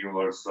negative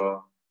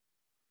also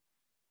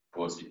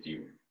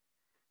positive.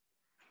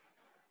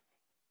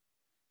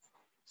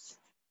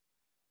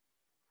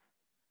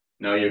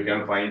 Now you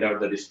can find out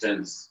the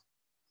distance.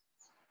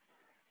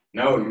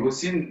 Now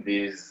using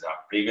this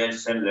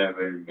application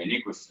level,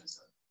 many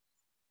questions.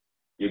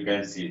 You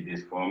can see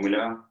this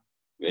formula,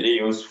 very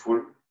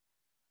useful.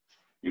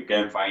 You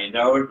can find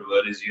out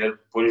where is your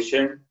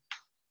position.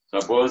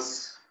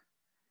 Suppose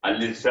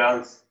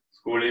Al-Irshad's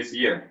school is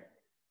here.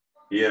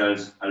 Here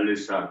is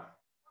Al-Irshad.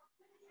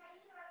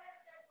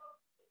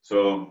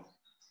 So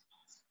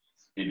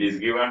it is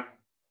given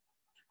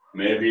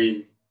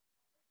maybe,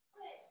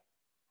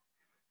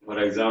 for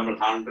example,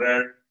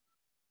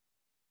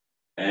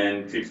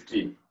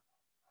 150.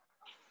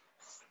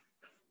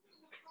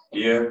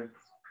 Here,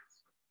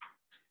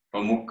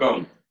 for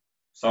Mukkam,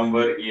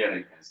 somewhere here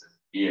I can say,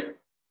 here.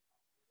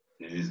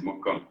 This is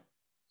Mukkam.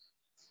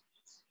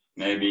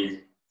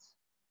 Maybe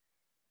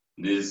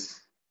this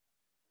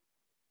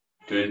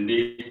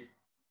 20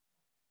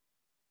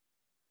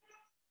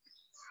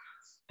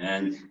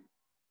 and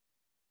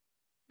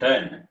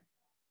 10.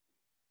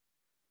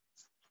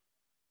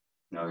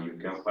 Now you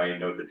can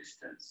find out the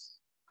distance.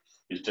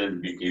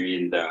 Distance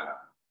between the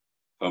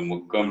from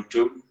Mukkam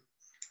to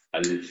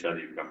Al-Irshad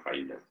you can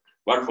find out.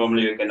 What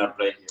formula you can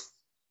apply here?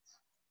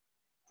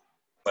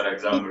 For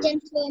example,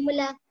 Distance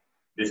formula.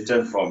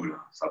 distance formula.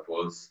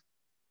 Suppose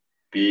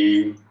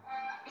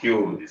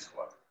PQ this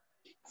one.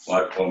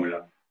 What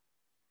formula?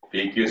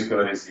 PQ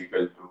square is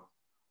equal to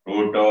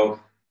root of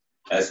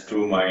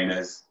S2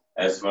 minus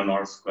S1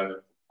 whole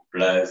square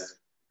plus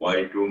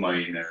Y2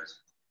 minus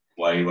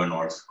Y1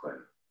 whole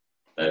square.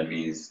 That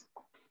means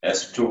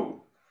S2.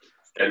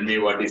 Tell me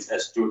what is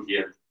S2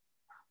 here.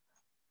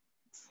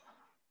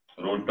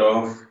 root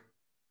of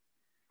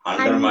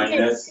 100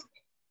 minus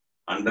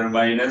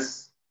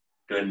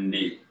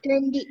 20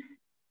 20.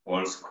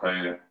 whole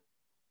square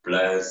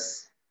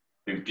plus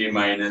 50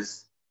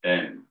 minus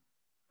 10,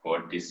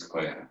 40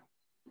 square.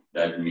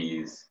 That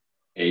means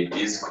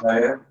 80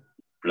 square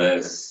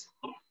plus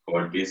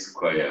 40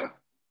 square.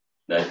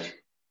 That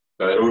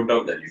square root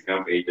of that, you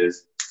can 8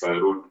 is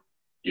square root,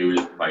 you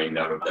will find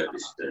out the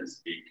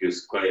distance, PQ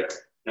square.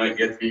 Now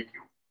here PQ,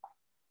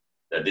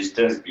 the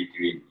distance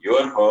between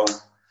your home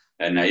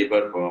and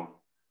neighbor home,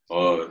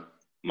 or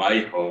my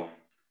home,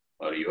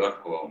 or your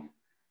home,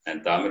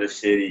 and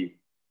Tamarasheri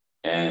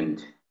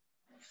and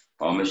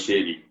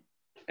Pharmacy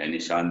and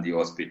Shanti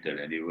Hospital,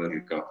 anywhere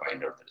you can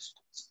find out the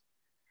distance.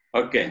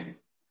 Okay,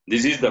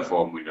 this is the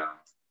formula.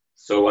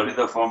 So what is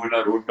the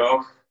formula? Root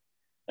of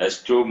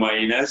S2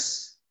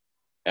 minus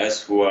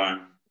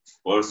S1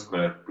 whole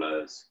square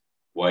plus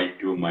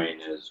Y2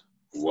 minus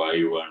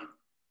Y1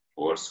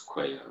 whole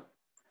square.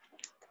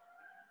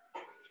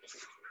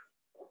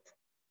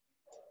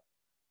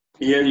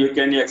 Here you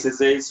can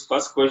exercise.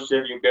 First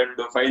question, you can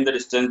find the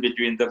distance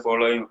between the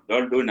following.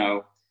 Don't do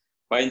now.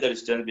 Find the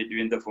distance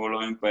between the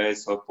following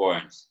pairs of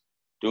points.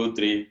 2,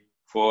 3,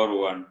 4,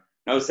 1.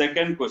 Now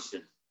second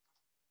question.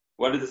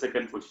 What is the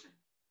second question?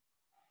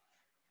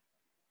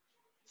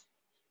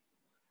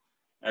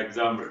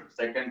 Example.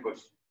 Second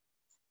question.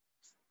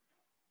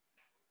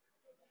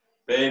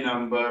 Page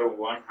number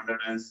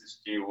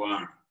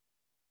 161.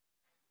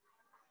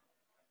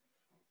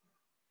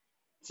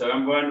 So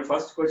I'm going to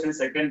first question,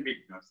 second bit.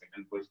 No,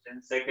 second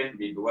question, second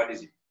bit. What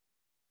is it?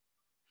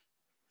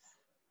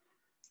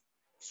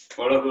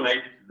 All of you write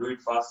it, do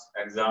it fast.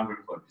 Example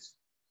for this.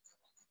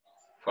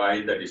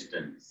 Find the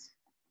distance.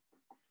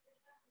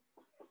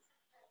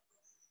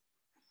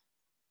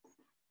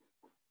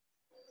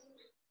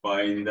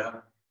 Find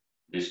the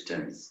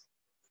distance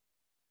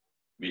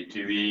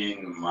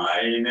between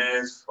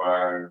minus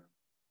 5,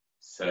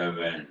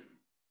 7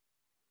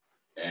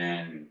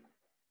 and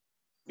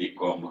B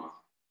comma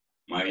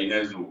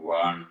minus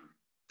 1,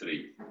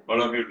 3.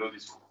 All of you do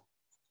this.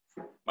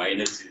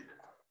 Minus it.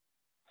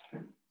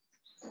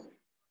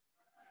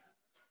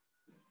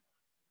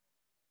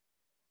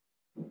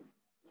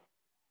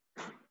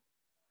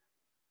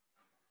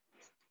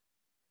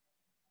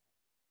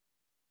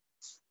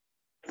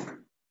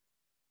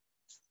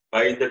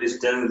 Find the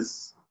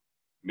distance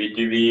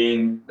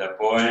between the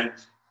point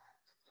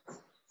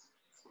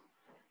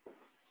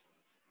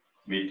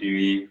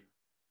between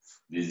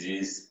this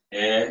is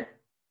A,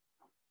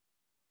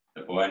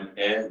 the point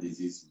A, this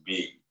is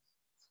B.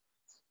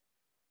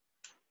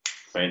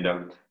 Find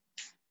out.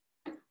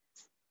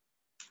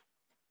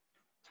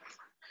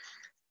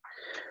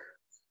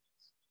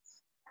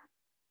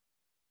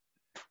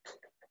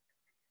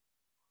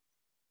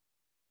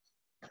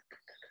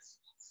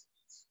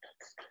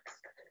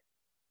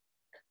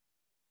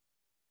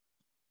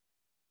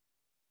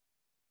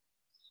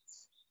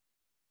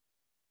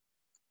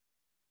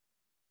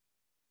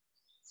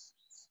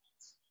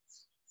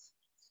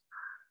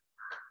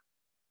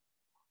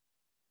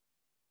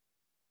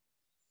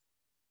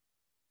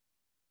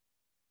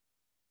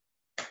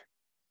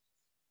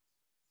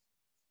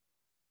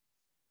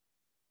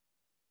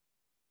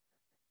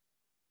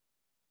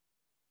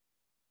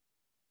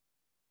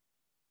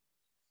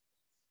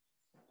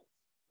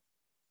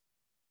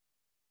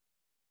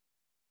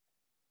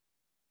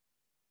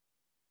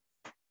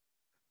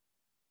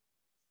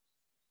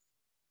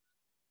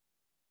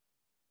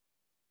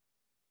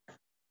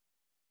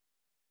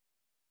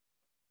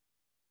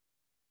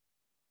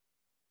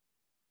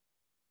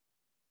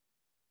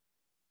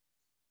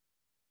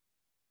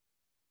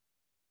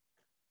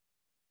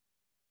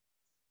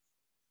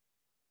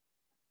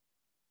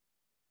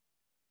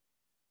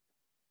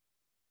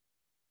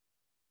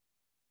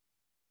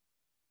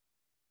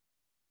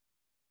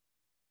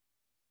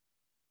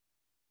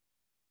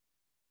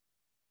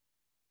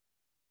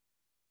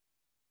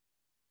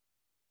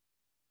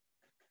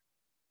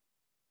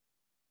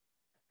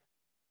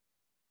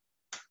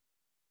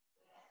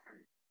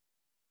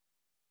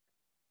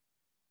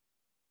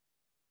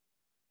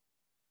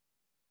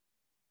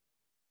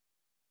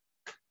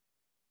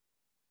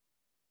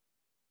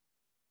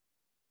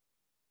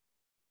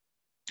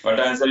 What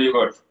answer you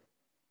got?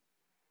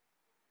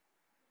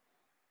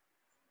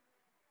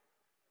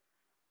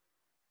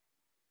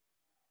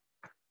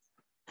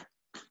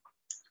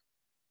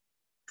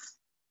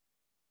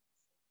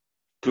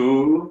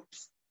 Two.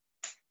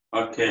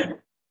 Okay.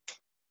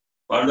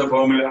 What is the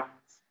formula?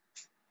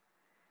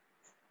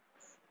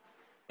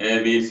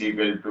 AB is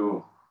equal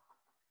to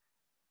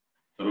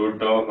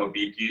root of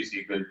BQ is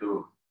equal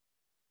to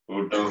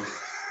root of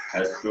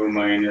S2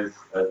 minus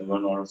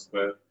S1 whole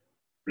square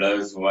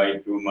plus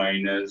Y2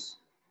 minus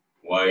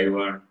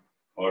Y1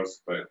 whole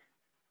square.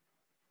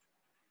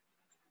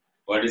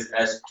 What is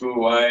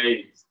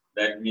S2Y?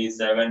 That means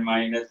 7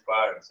 minus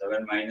part,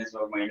 7 minus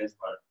or minus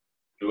part.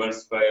 12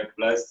 square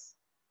plus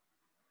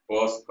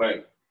 4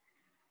 square.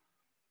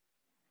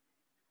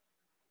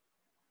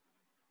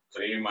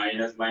 3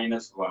 minus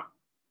minus 1.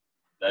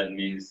 That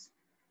means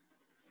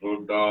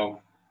root of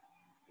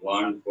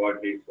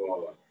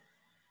 144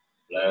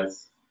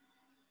 plus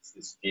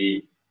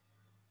 16.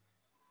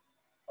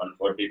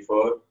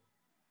 144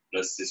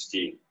 plus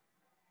 16.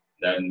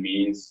 That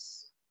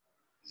means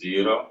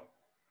 0,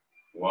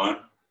 1,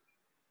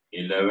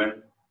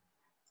 11,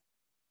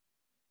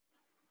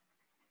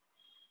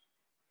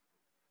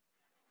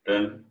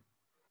 10,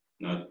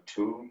 not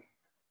 2.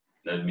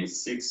 That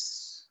means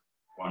 6,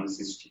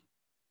 160.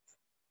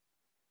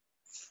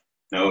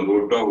 Now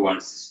root of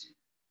 160.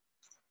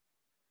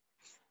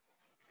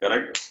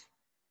 Correct?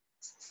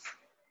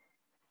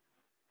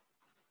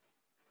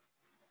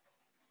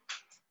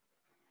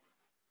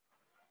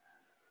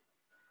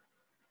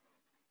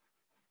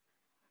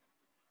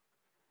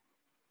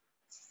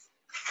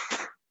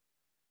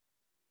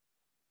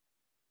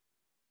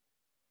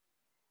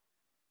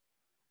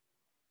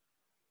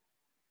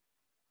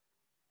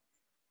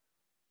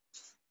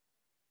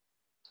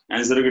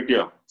 Answer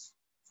കിട്ടിയോ?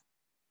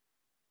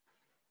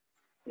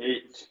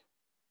 8.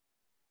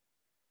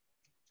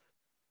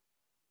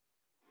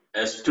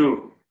 S2.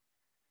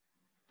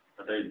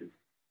 What I do?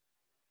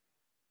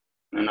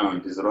 No,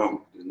 it is wrong.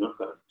 It is not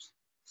correct.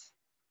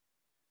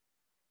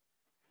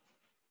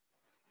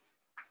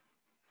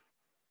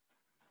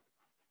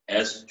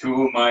 S2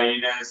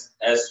 minus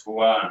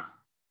S1.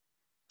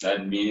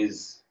 That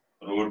means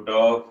root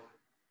of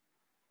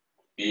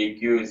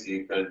PQ is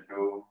equal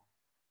to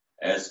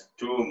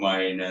S2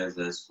 minus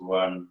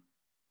S1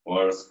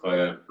 whole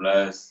square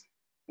plus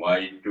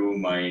Y2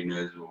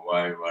 minus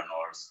Y1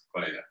 whole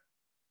square.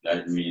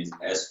 That means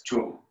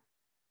S2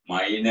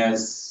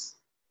 minus,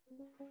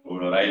 we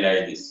will write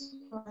like this,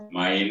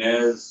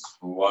 minus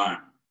 1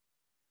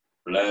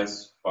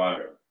 plus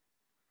 5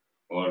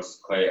 whole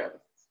square.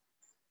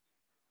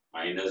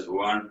 Minus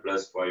 1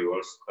 plus 5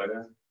 whole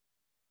square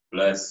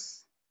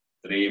plus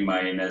 3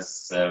 minus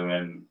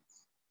 7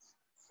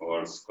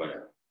 whole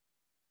square.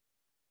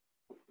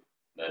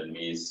 That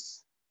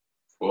means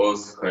 4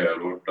 square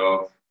root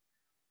of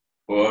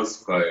 4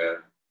 square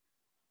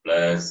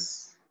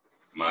plus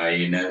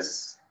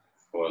minus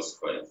 4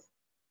 square.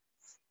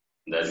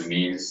 That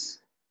means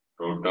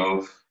root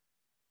of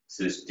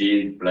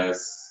 16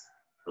 plus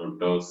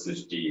root of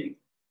 16,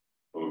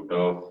 root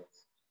of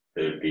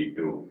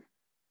 32.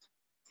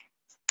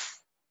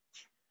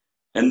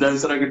 And the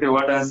answer I get,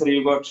 what answer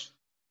you got?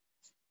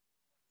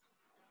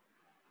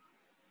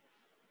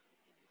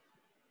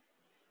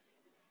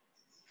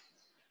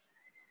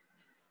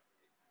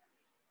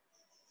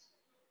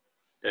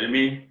 Tell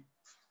me.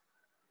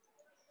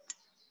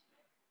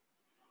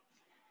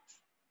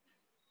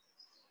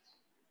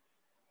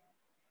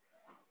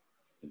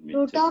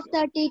 Root of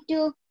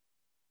 32.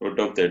 Root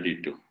of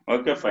 32.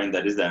 Okay, fine.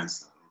 That is the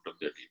answer. Root of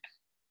 32.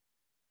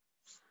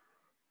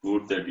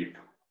 Root 32.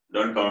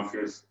 Don't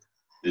confuse.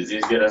 This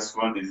is your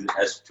S1, this is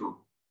S2.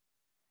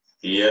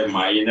 Here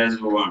minus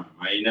 1,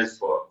 minus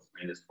 4.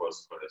 Minus 4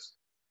 square.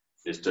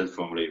 Distance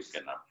formula you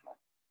can apply.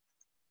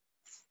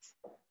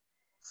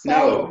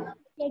 Now.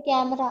 Your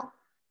camera.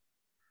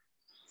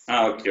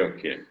 Okay,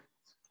 okay.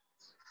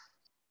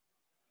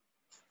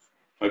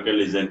 Okay,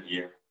 listen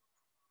here.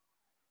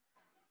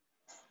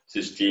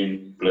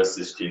 16 plus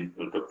 16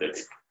 root of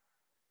 32.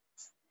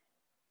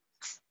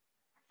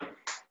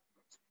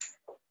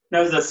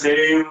 Now the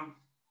same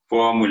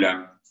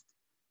formula.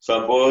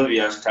 Suppose we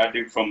are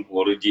starting from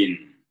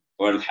origin.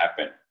 What will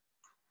happen?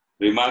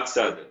 Remarks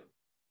are there.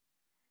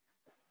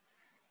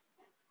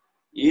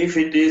 If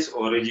it is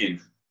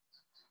origin,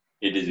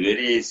 it is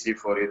very easy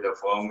for you. The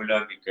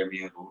formula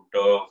becoming root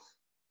of,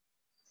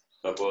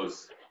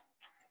 suppose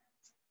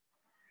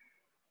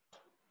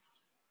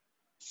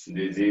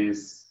this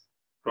is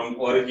from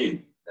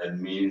origin. That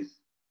means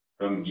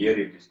from here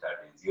it is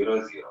starting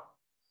 0, 0.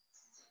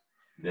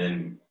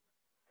 Then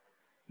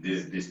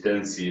this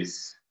distance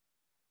is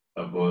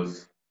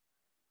suppose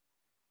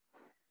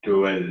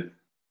 12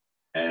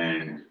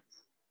 and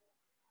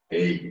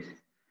 8.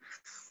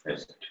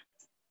 That's it.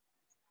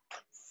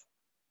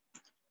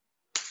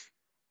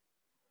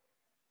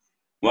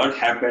 What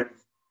happened?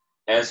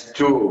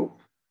 S2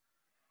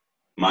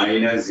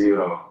 minus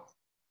 0.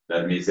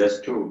 That means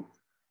S2.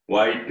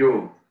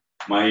 Y2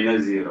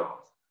 minus 0.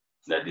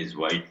 That is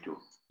Y2.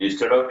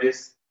 Instead of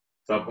this,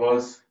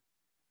 suppose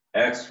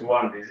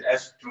X1 is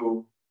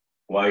S2,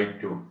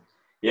 Y2.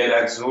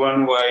 Here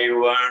X1,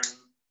 Y1,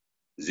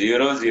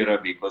 0, 0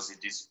 because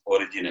it is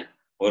original.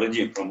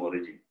 Origin from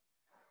origin.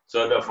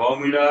 So the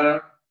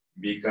formula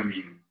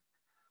becoming,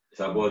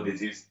 suppose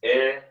this is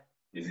A,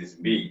 this is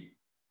B.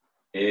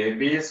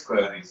 AB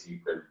square is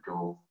equal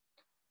to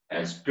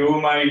S2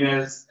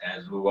 minus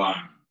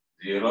S1,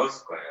 0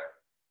 square,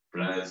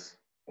 plus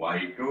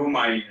Y2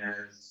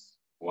 minus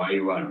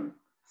Y1.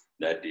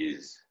 That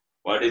is,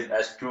 what is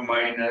S2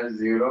 minus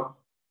 0?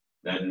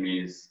 That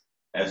means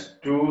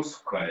S2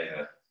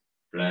 square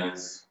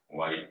plus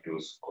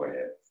Y2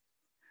 square.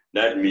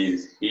 That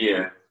means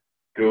here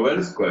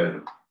 12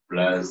 square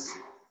plus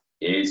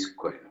A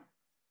square.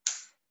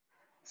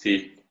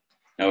 See,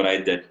 now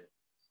write that.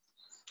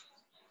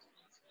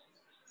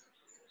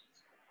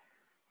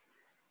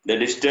 the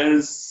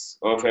distance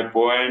of a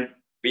point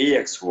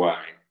Pxy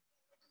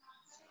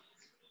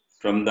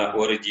from the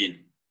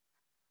origin.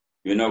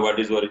 You know what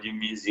is origin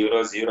means?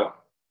 0, 0.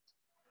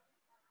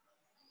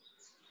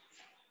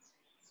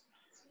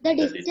 The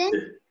distance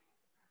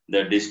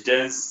The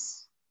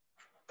distance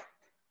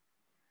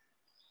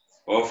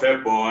of a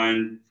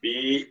point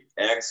Pxy.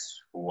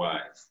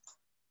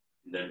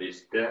 The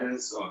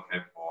distance of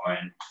a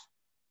point.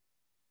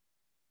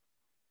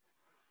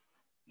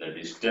 The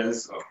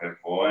distance of a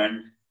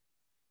point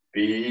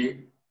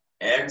Pxy.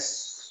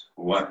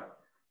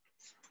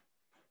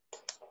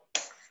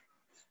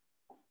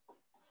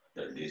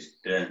 The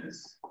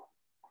distance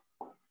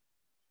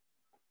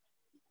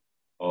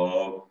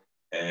of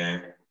a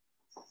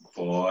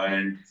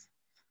point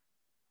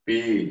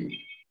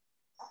P.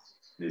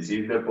 This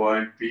is the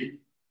point P.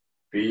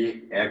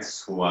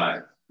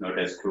 Pxy, not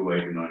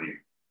S2y, no need.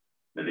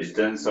 The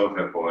distance of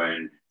a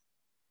point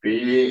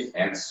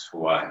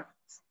Pxy.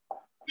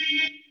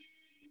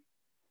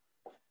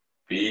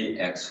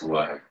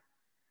 Pxy.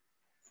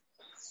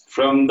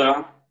 From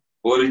the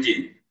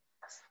origin.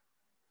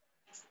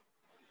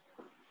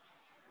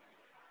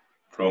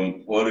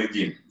 From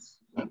origin.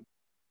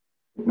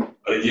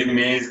 Origin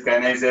means,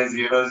 can I say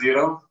 0,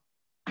 0?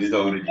 This is the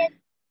origin.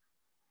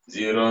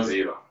 0,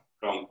 0.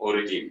 From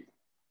origin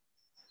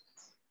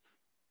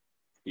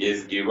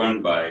is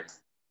given by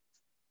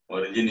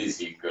origin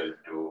is equal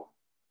to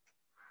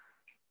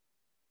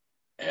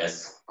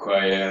s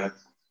square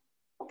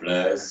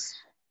plus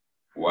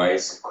y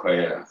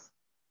square.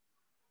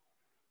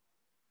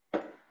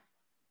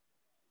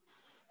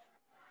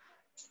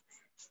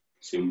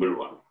 Simple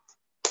one.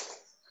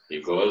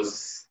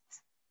 Because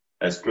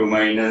s2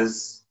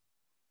 minus,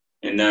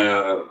 in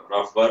a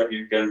rough work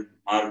you can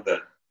mark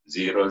the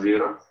 0,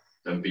 0,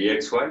 then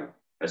pxy,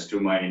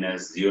 s2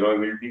 minus 0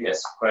 will be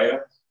s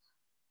square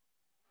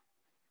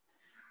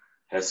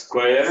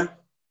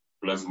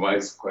plus y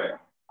square,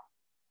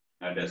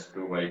 and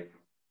s2 y,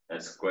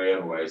 s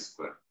square y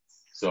square.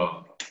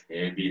 So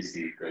AB is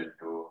equal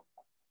to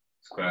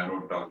square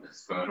root of the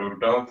square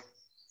root of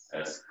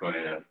s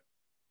square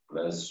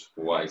plus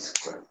y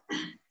square.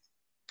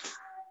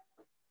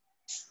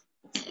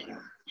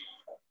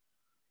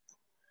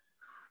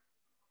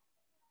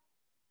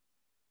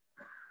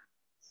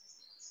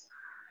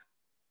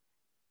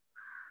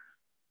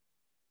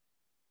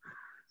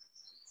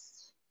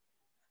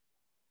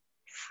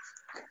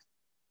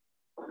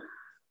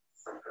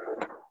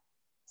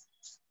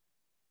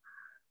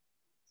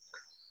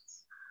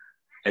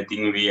 I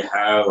think we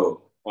have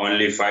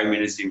only 5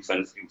 minutes in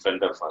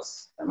front of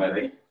us. Am I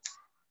right?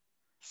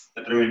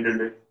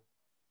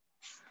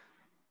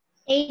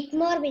 8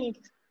 more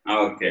minutes.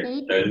 Okay,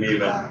 tell me when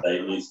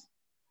time is.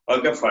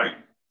 Okay,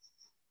 fine.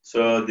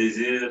 So this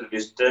is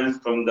distance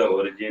from the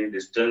origin,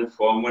 distance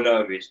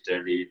formula we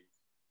studied.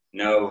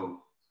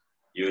 Now,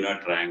 you know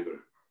triangle.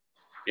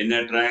 In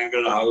a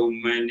triangle, how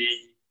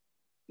many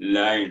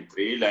lines?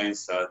 3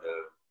 lines are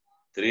there.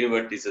 3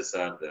 vertices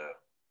are there.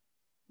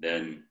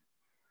 Then,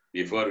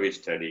 before we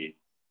studied,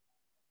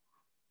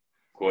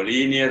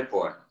 collinear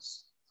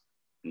points,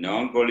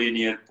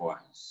 non-collinear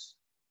points.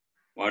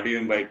 What do you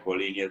mean by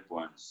collinear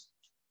points?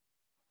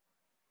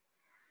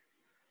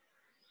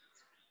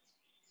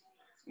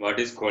 What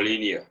is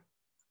collinear?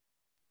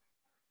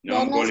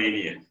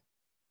 Non-collinear.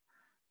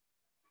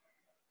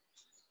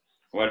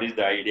 What is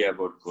the idea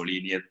about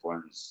collinear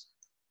points?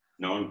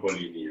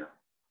 Non-collinear.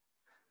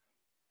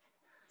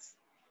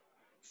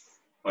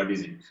 What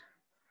is it?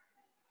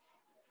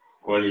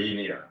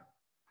 Collinear.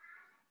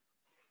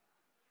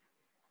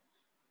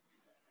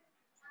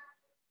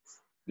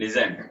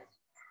 Listen.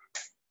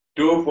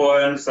 2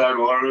 points are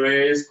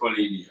always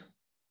collinear.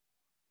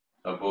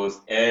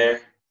 Suppose A,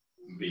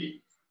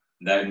 B.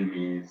 That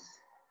means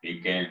we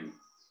can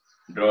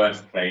draw a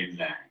straight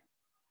line.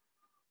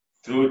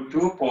 Through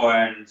 2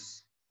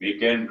 points, we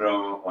can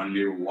draw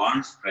only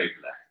one straight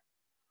line.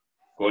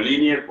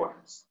 Collinear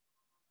points.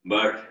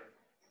 But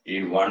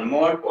if one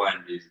more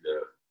point is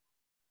there,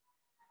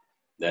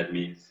 that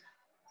means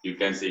you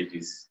can say it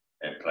is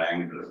a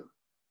triangle.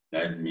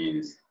 That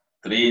means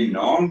 3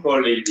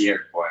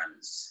 non-collinear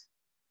points.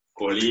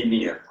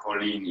 Collinear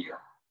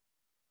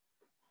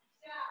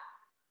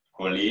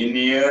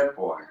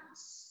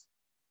points.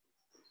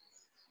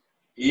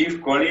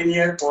 If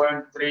collinear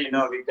point 3,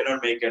 no, we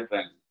cannot make a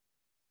triangle.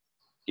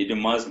 It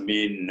must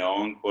be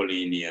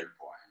non-collinear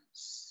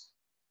points.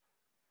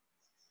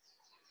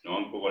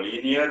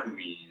 Non-collinear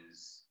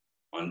means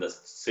on the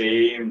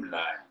same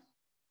line.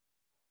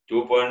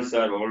 2 points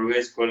are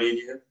always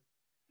collinear.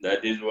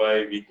 That is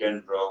why we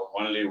can draw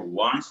only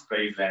one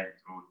straight line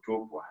through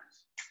 2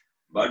 points.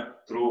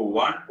 But through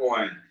 1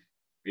 point,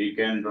 we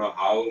can draw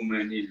how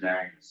many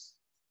lines?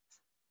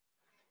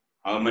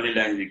 How many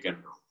lines we can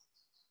draw?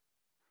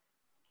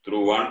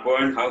 Through 1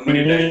 point, how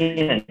many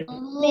lines?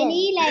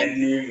 Many lines.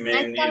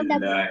 Many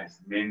Uncountable. lines.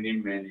 Many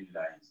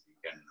lines we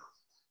can draw.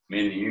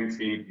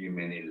 Infinitely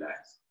many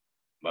lines.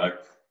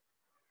 But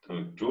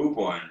through 2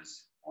 points,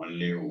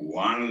 only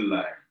one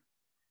line.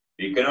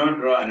 We cannot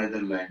draw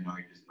another line. No,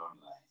 it is not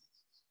line.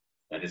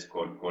 That is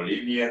called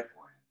collinear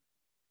point.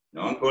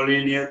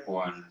 Non-collinear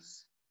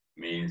points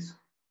means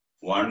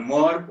one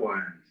more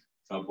point.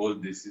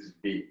 Suppose this is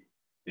D.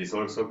 This is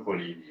also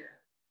collinear.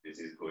 This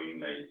is going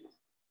like this.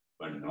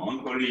 But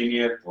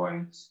non-collinear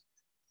points,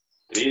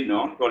 three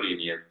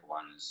non-collinear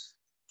points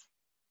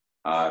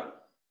are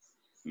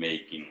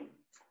making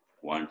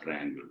one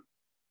triangle.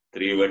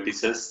 Three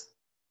vertices,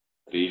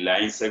 three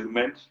line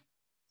segments,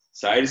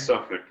 sides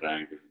of a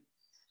triangle,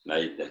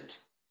 like that.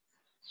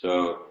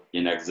 So,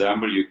 in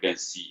example, you can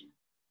see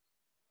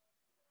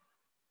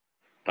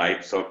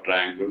types of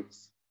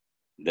triangles,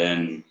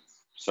 then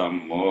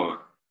some more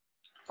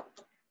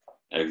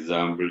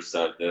examples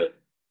are there.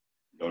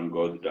 Don't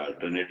go to the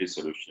alternative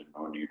solution,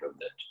 no need of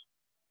that.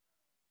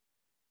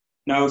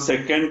 Now,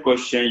 second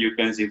question, you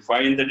can see,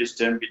 find the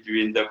distance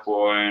between the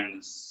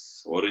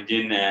points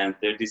origin and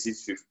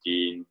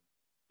 3615.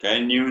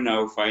 Can you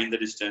now find the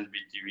distance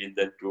between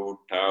the two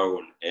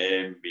towns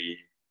A and B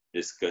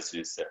discussed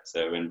in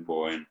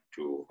 7.2?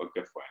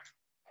 Okay, fine.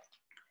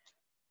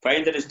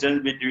 Find the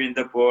distance between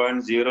the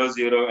points 0,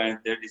 0 and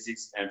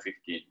 36 and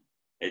 15.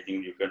 I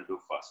think you can do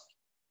fast.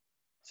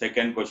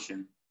 Second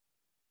question.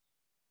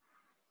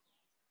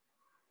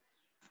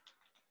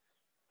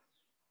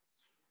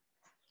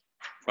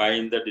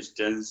 Find the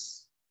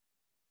distance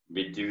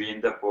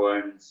between the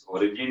points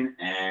origin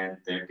and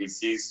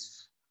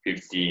 36,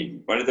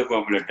 15. What is the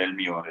formula? Tell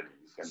me already.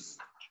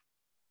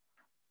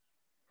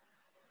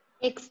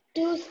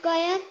 x2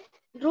 square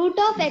root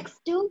of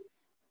x2.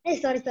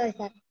 Sorry.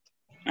 Root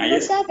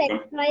Yes. of x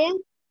square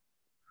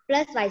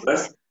plus y square.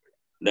 Plus,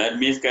 that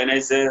means, can I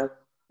say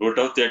root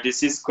of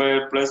 36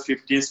 square plus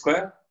 15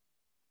 square?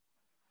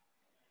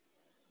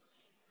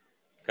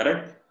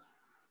 Correct?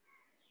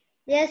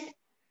 Yes.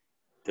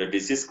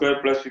 36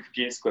 square plus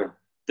 15 square.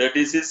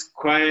 36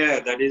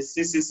 square, that is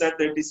 6 is a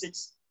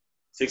 36.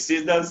 6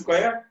 is the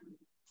square?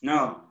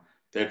 No.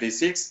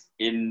 36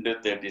 into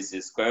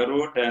 36. Square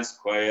root and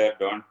square,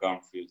 don't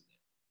confuse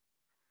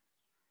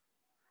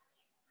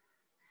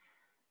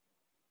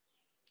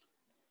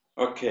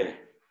them. Okay.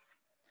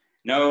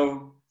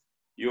 Now,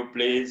 you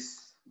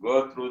please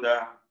go through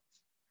the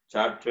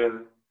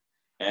chapter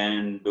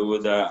and do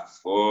the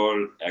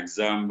whole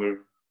example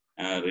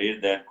and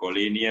read that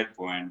collinear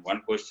point.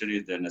 One question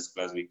is the next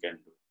class we can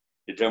do.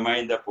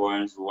 Determine the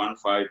points 1,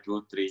 5,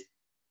 2, 3,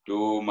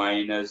 2,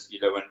 minus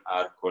 11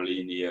 are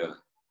collinear.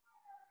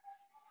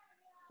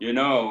 You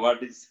know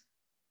what is,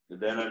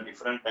 there are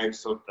different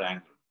types of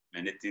triangle.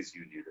 Many things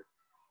you need.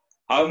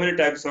 How many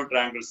types of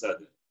triangles are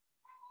there?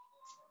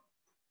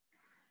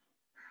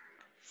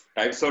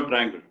 Types of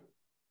triangle.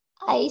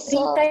 I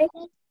saw.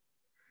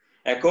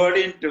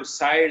 According to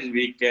sides,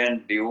 we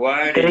can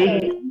divide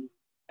it.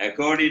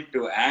 According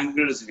to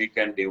angles, we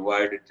can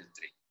divide it into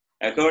three.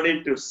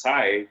 According to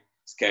side,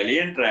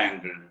 scalene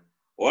triangle,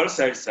 all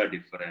sides are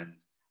different.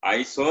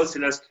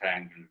 Isosceles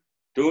triangle,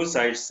 two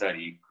sides are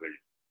equal.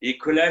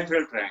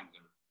 Equilateral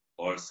triangle,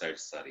 all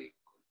sides are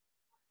equal.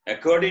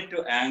 According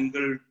to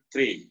angle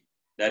 3,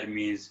 that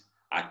means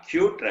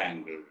acute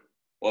triangle,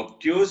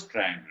 obtuse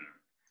triangle,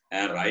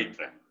 and right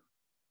triangle.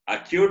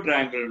 Acute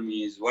triangle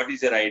means, what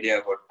is your idea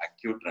about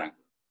acute triangle?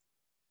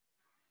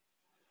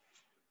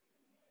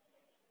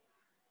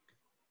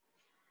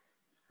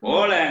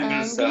 All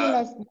angles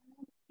are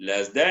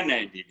less than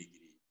 90 degree.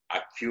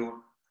 Acute,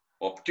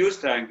 obtuse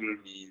triangle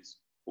means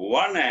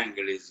one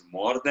angle is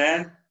more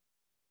than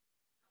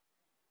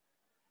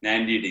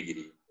 90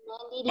 degree.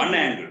 One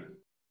angle,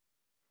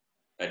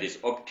 that is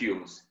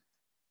obtuse.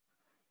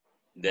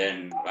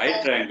 Then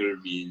right triangle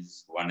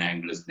means one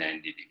angle is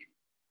 90 degree.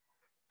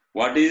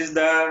 What is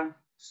the,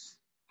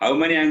 how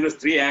many angles?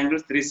 3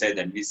 angles, 3 sides.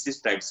 That means 6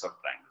 types of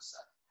triangles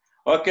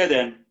are. Okay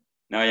then,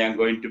 now I am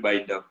going to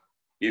bind up.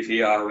 If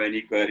you have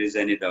any queries,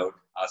 any doubt,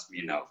 ask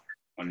me now.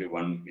 Only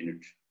 1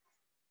 minute.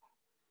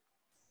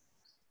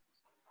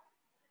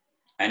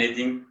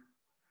 Anything?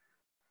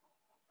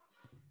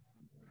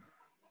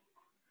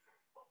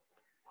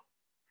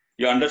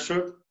 You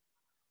understood?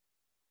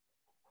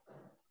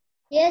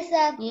 Yes,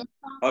 sir. Yes.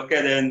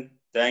 Okay then,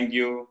 thank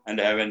you and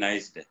have a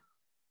nice day.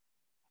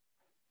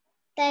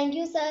 Thank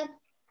you, sir.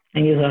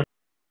 Thank you, sir.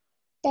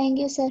 Thank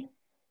you, sir.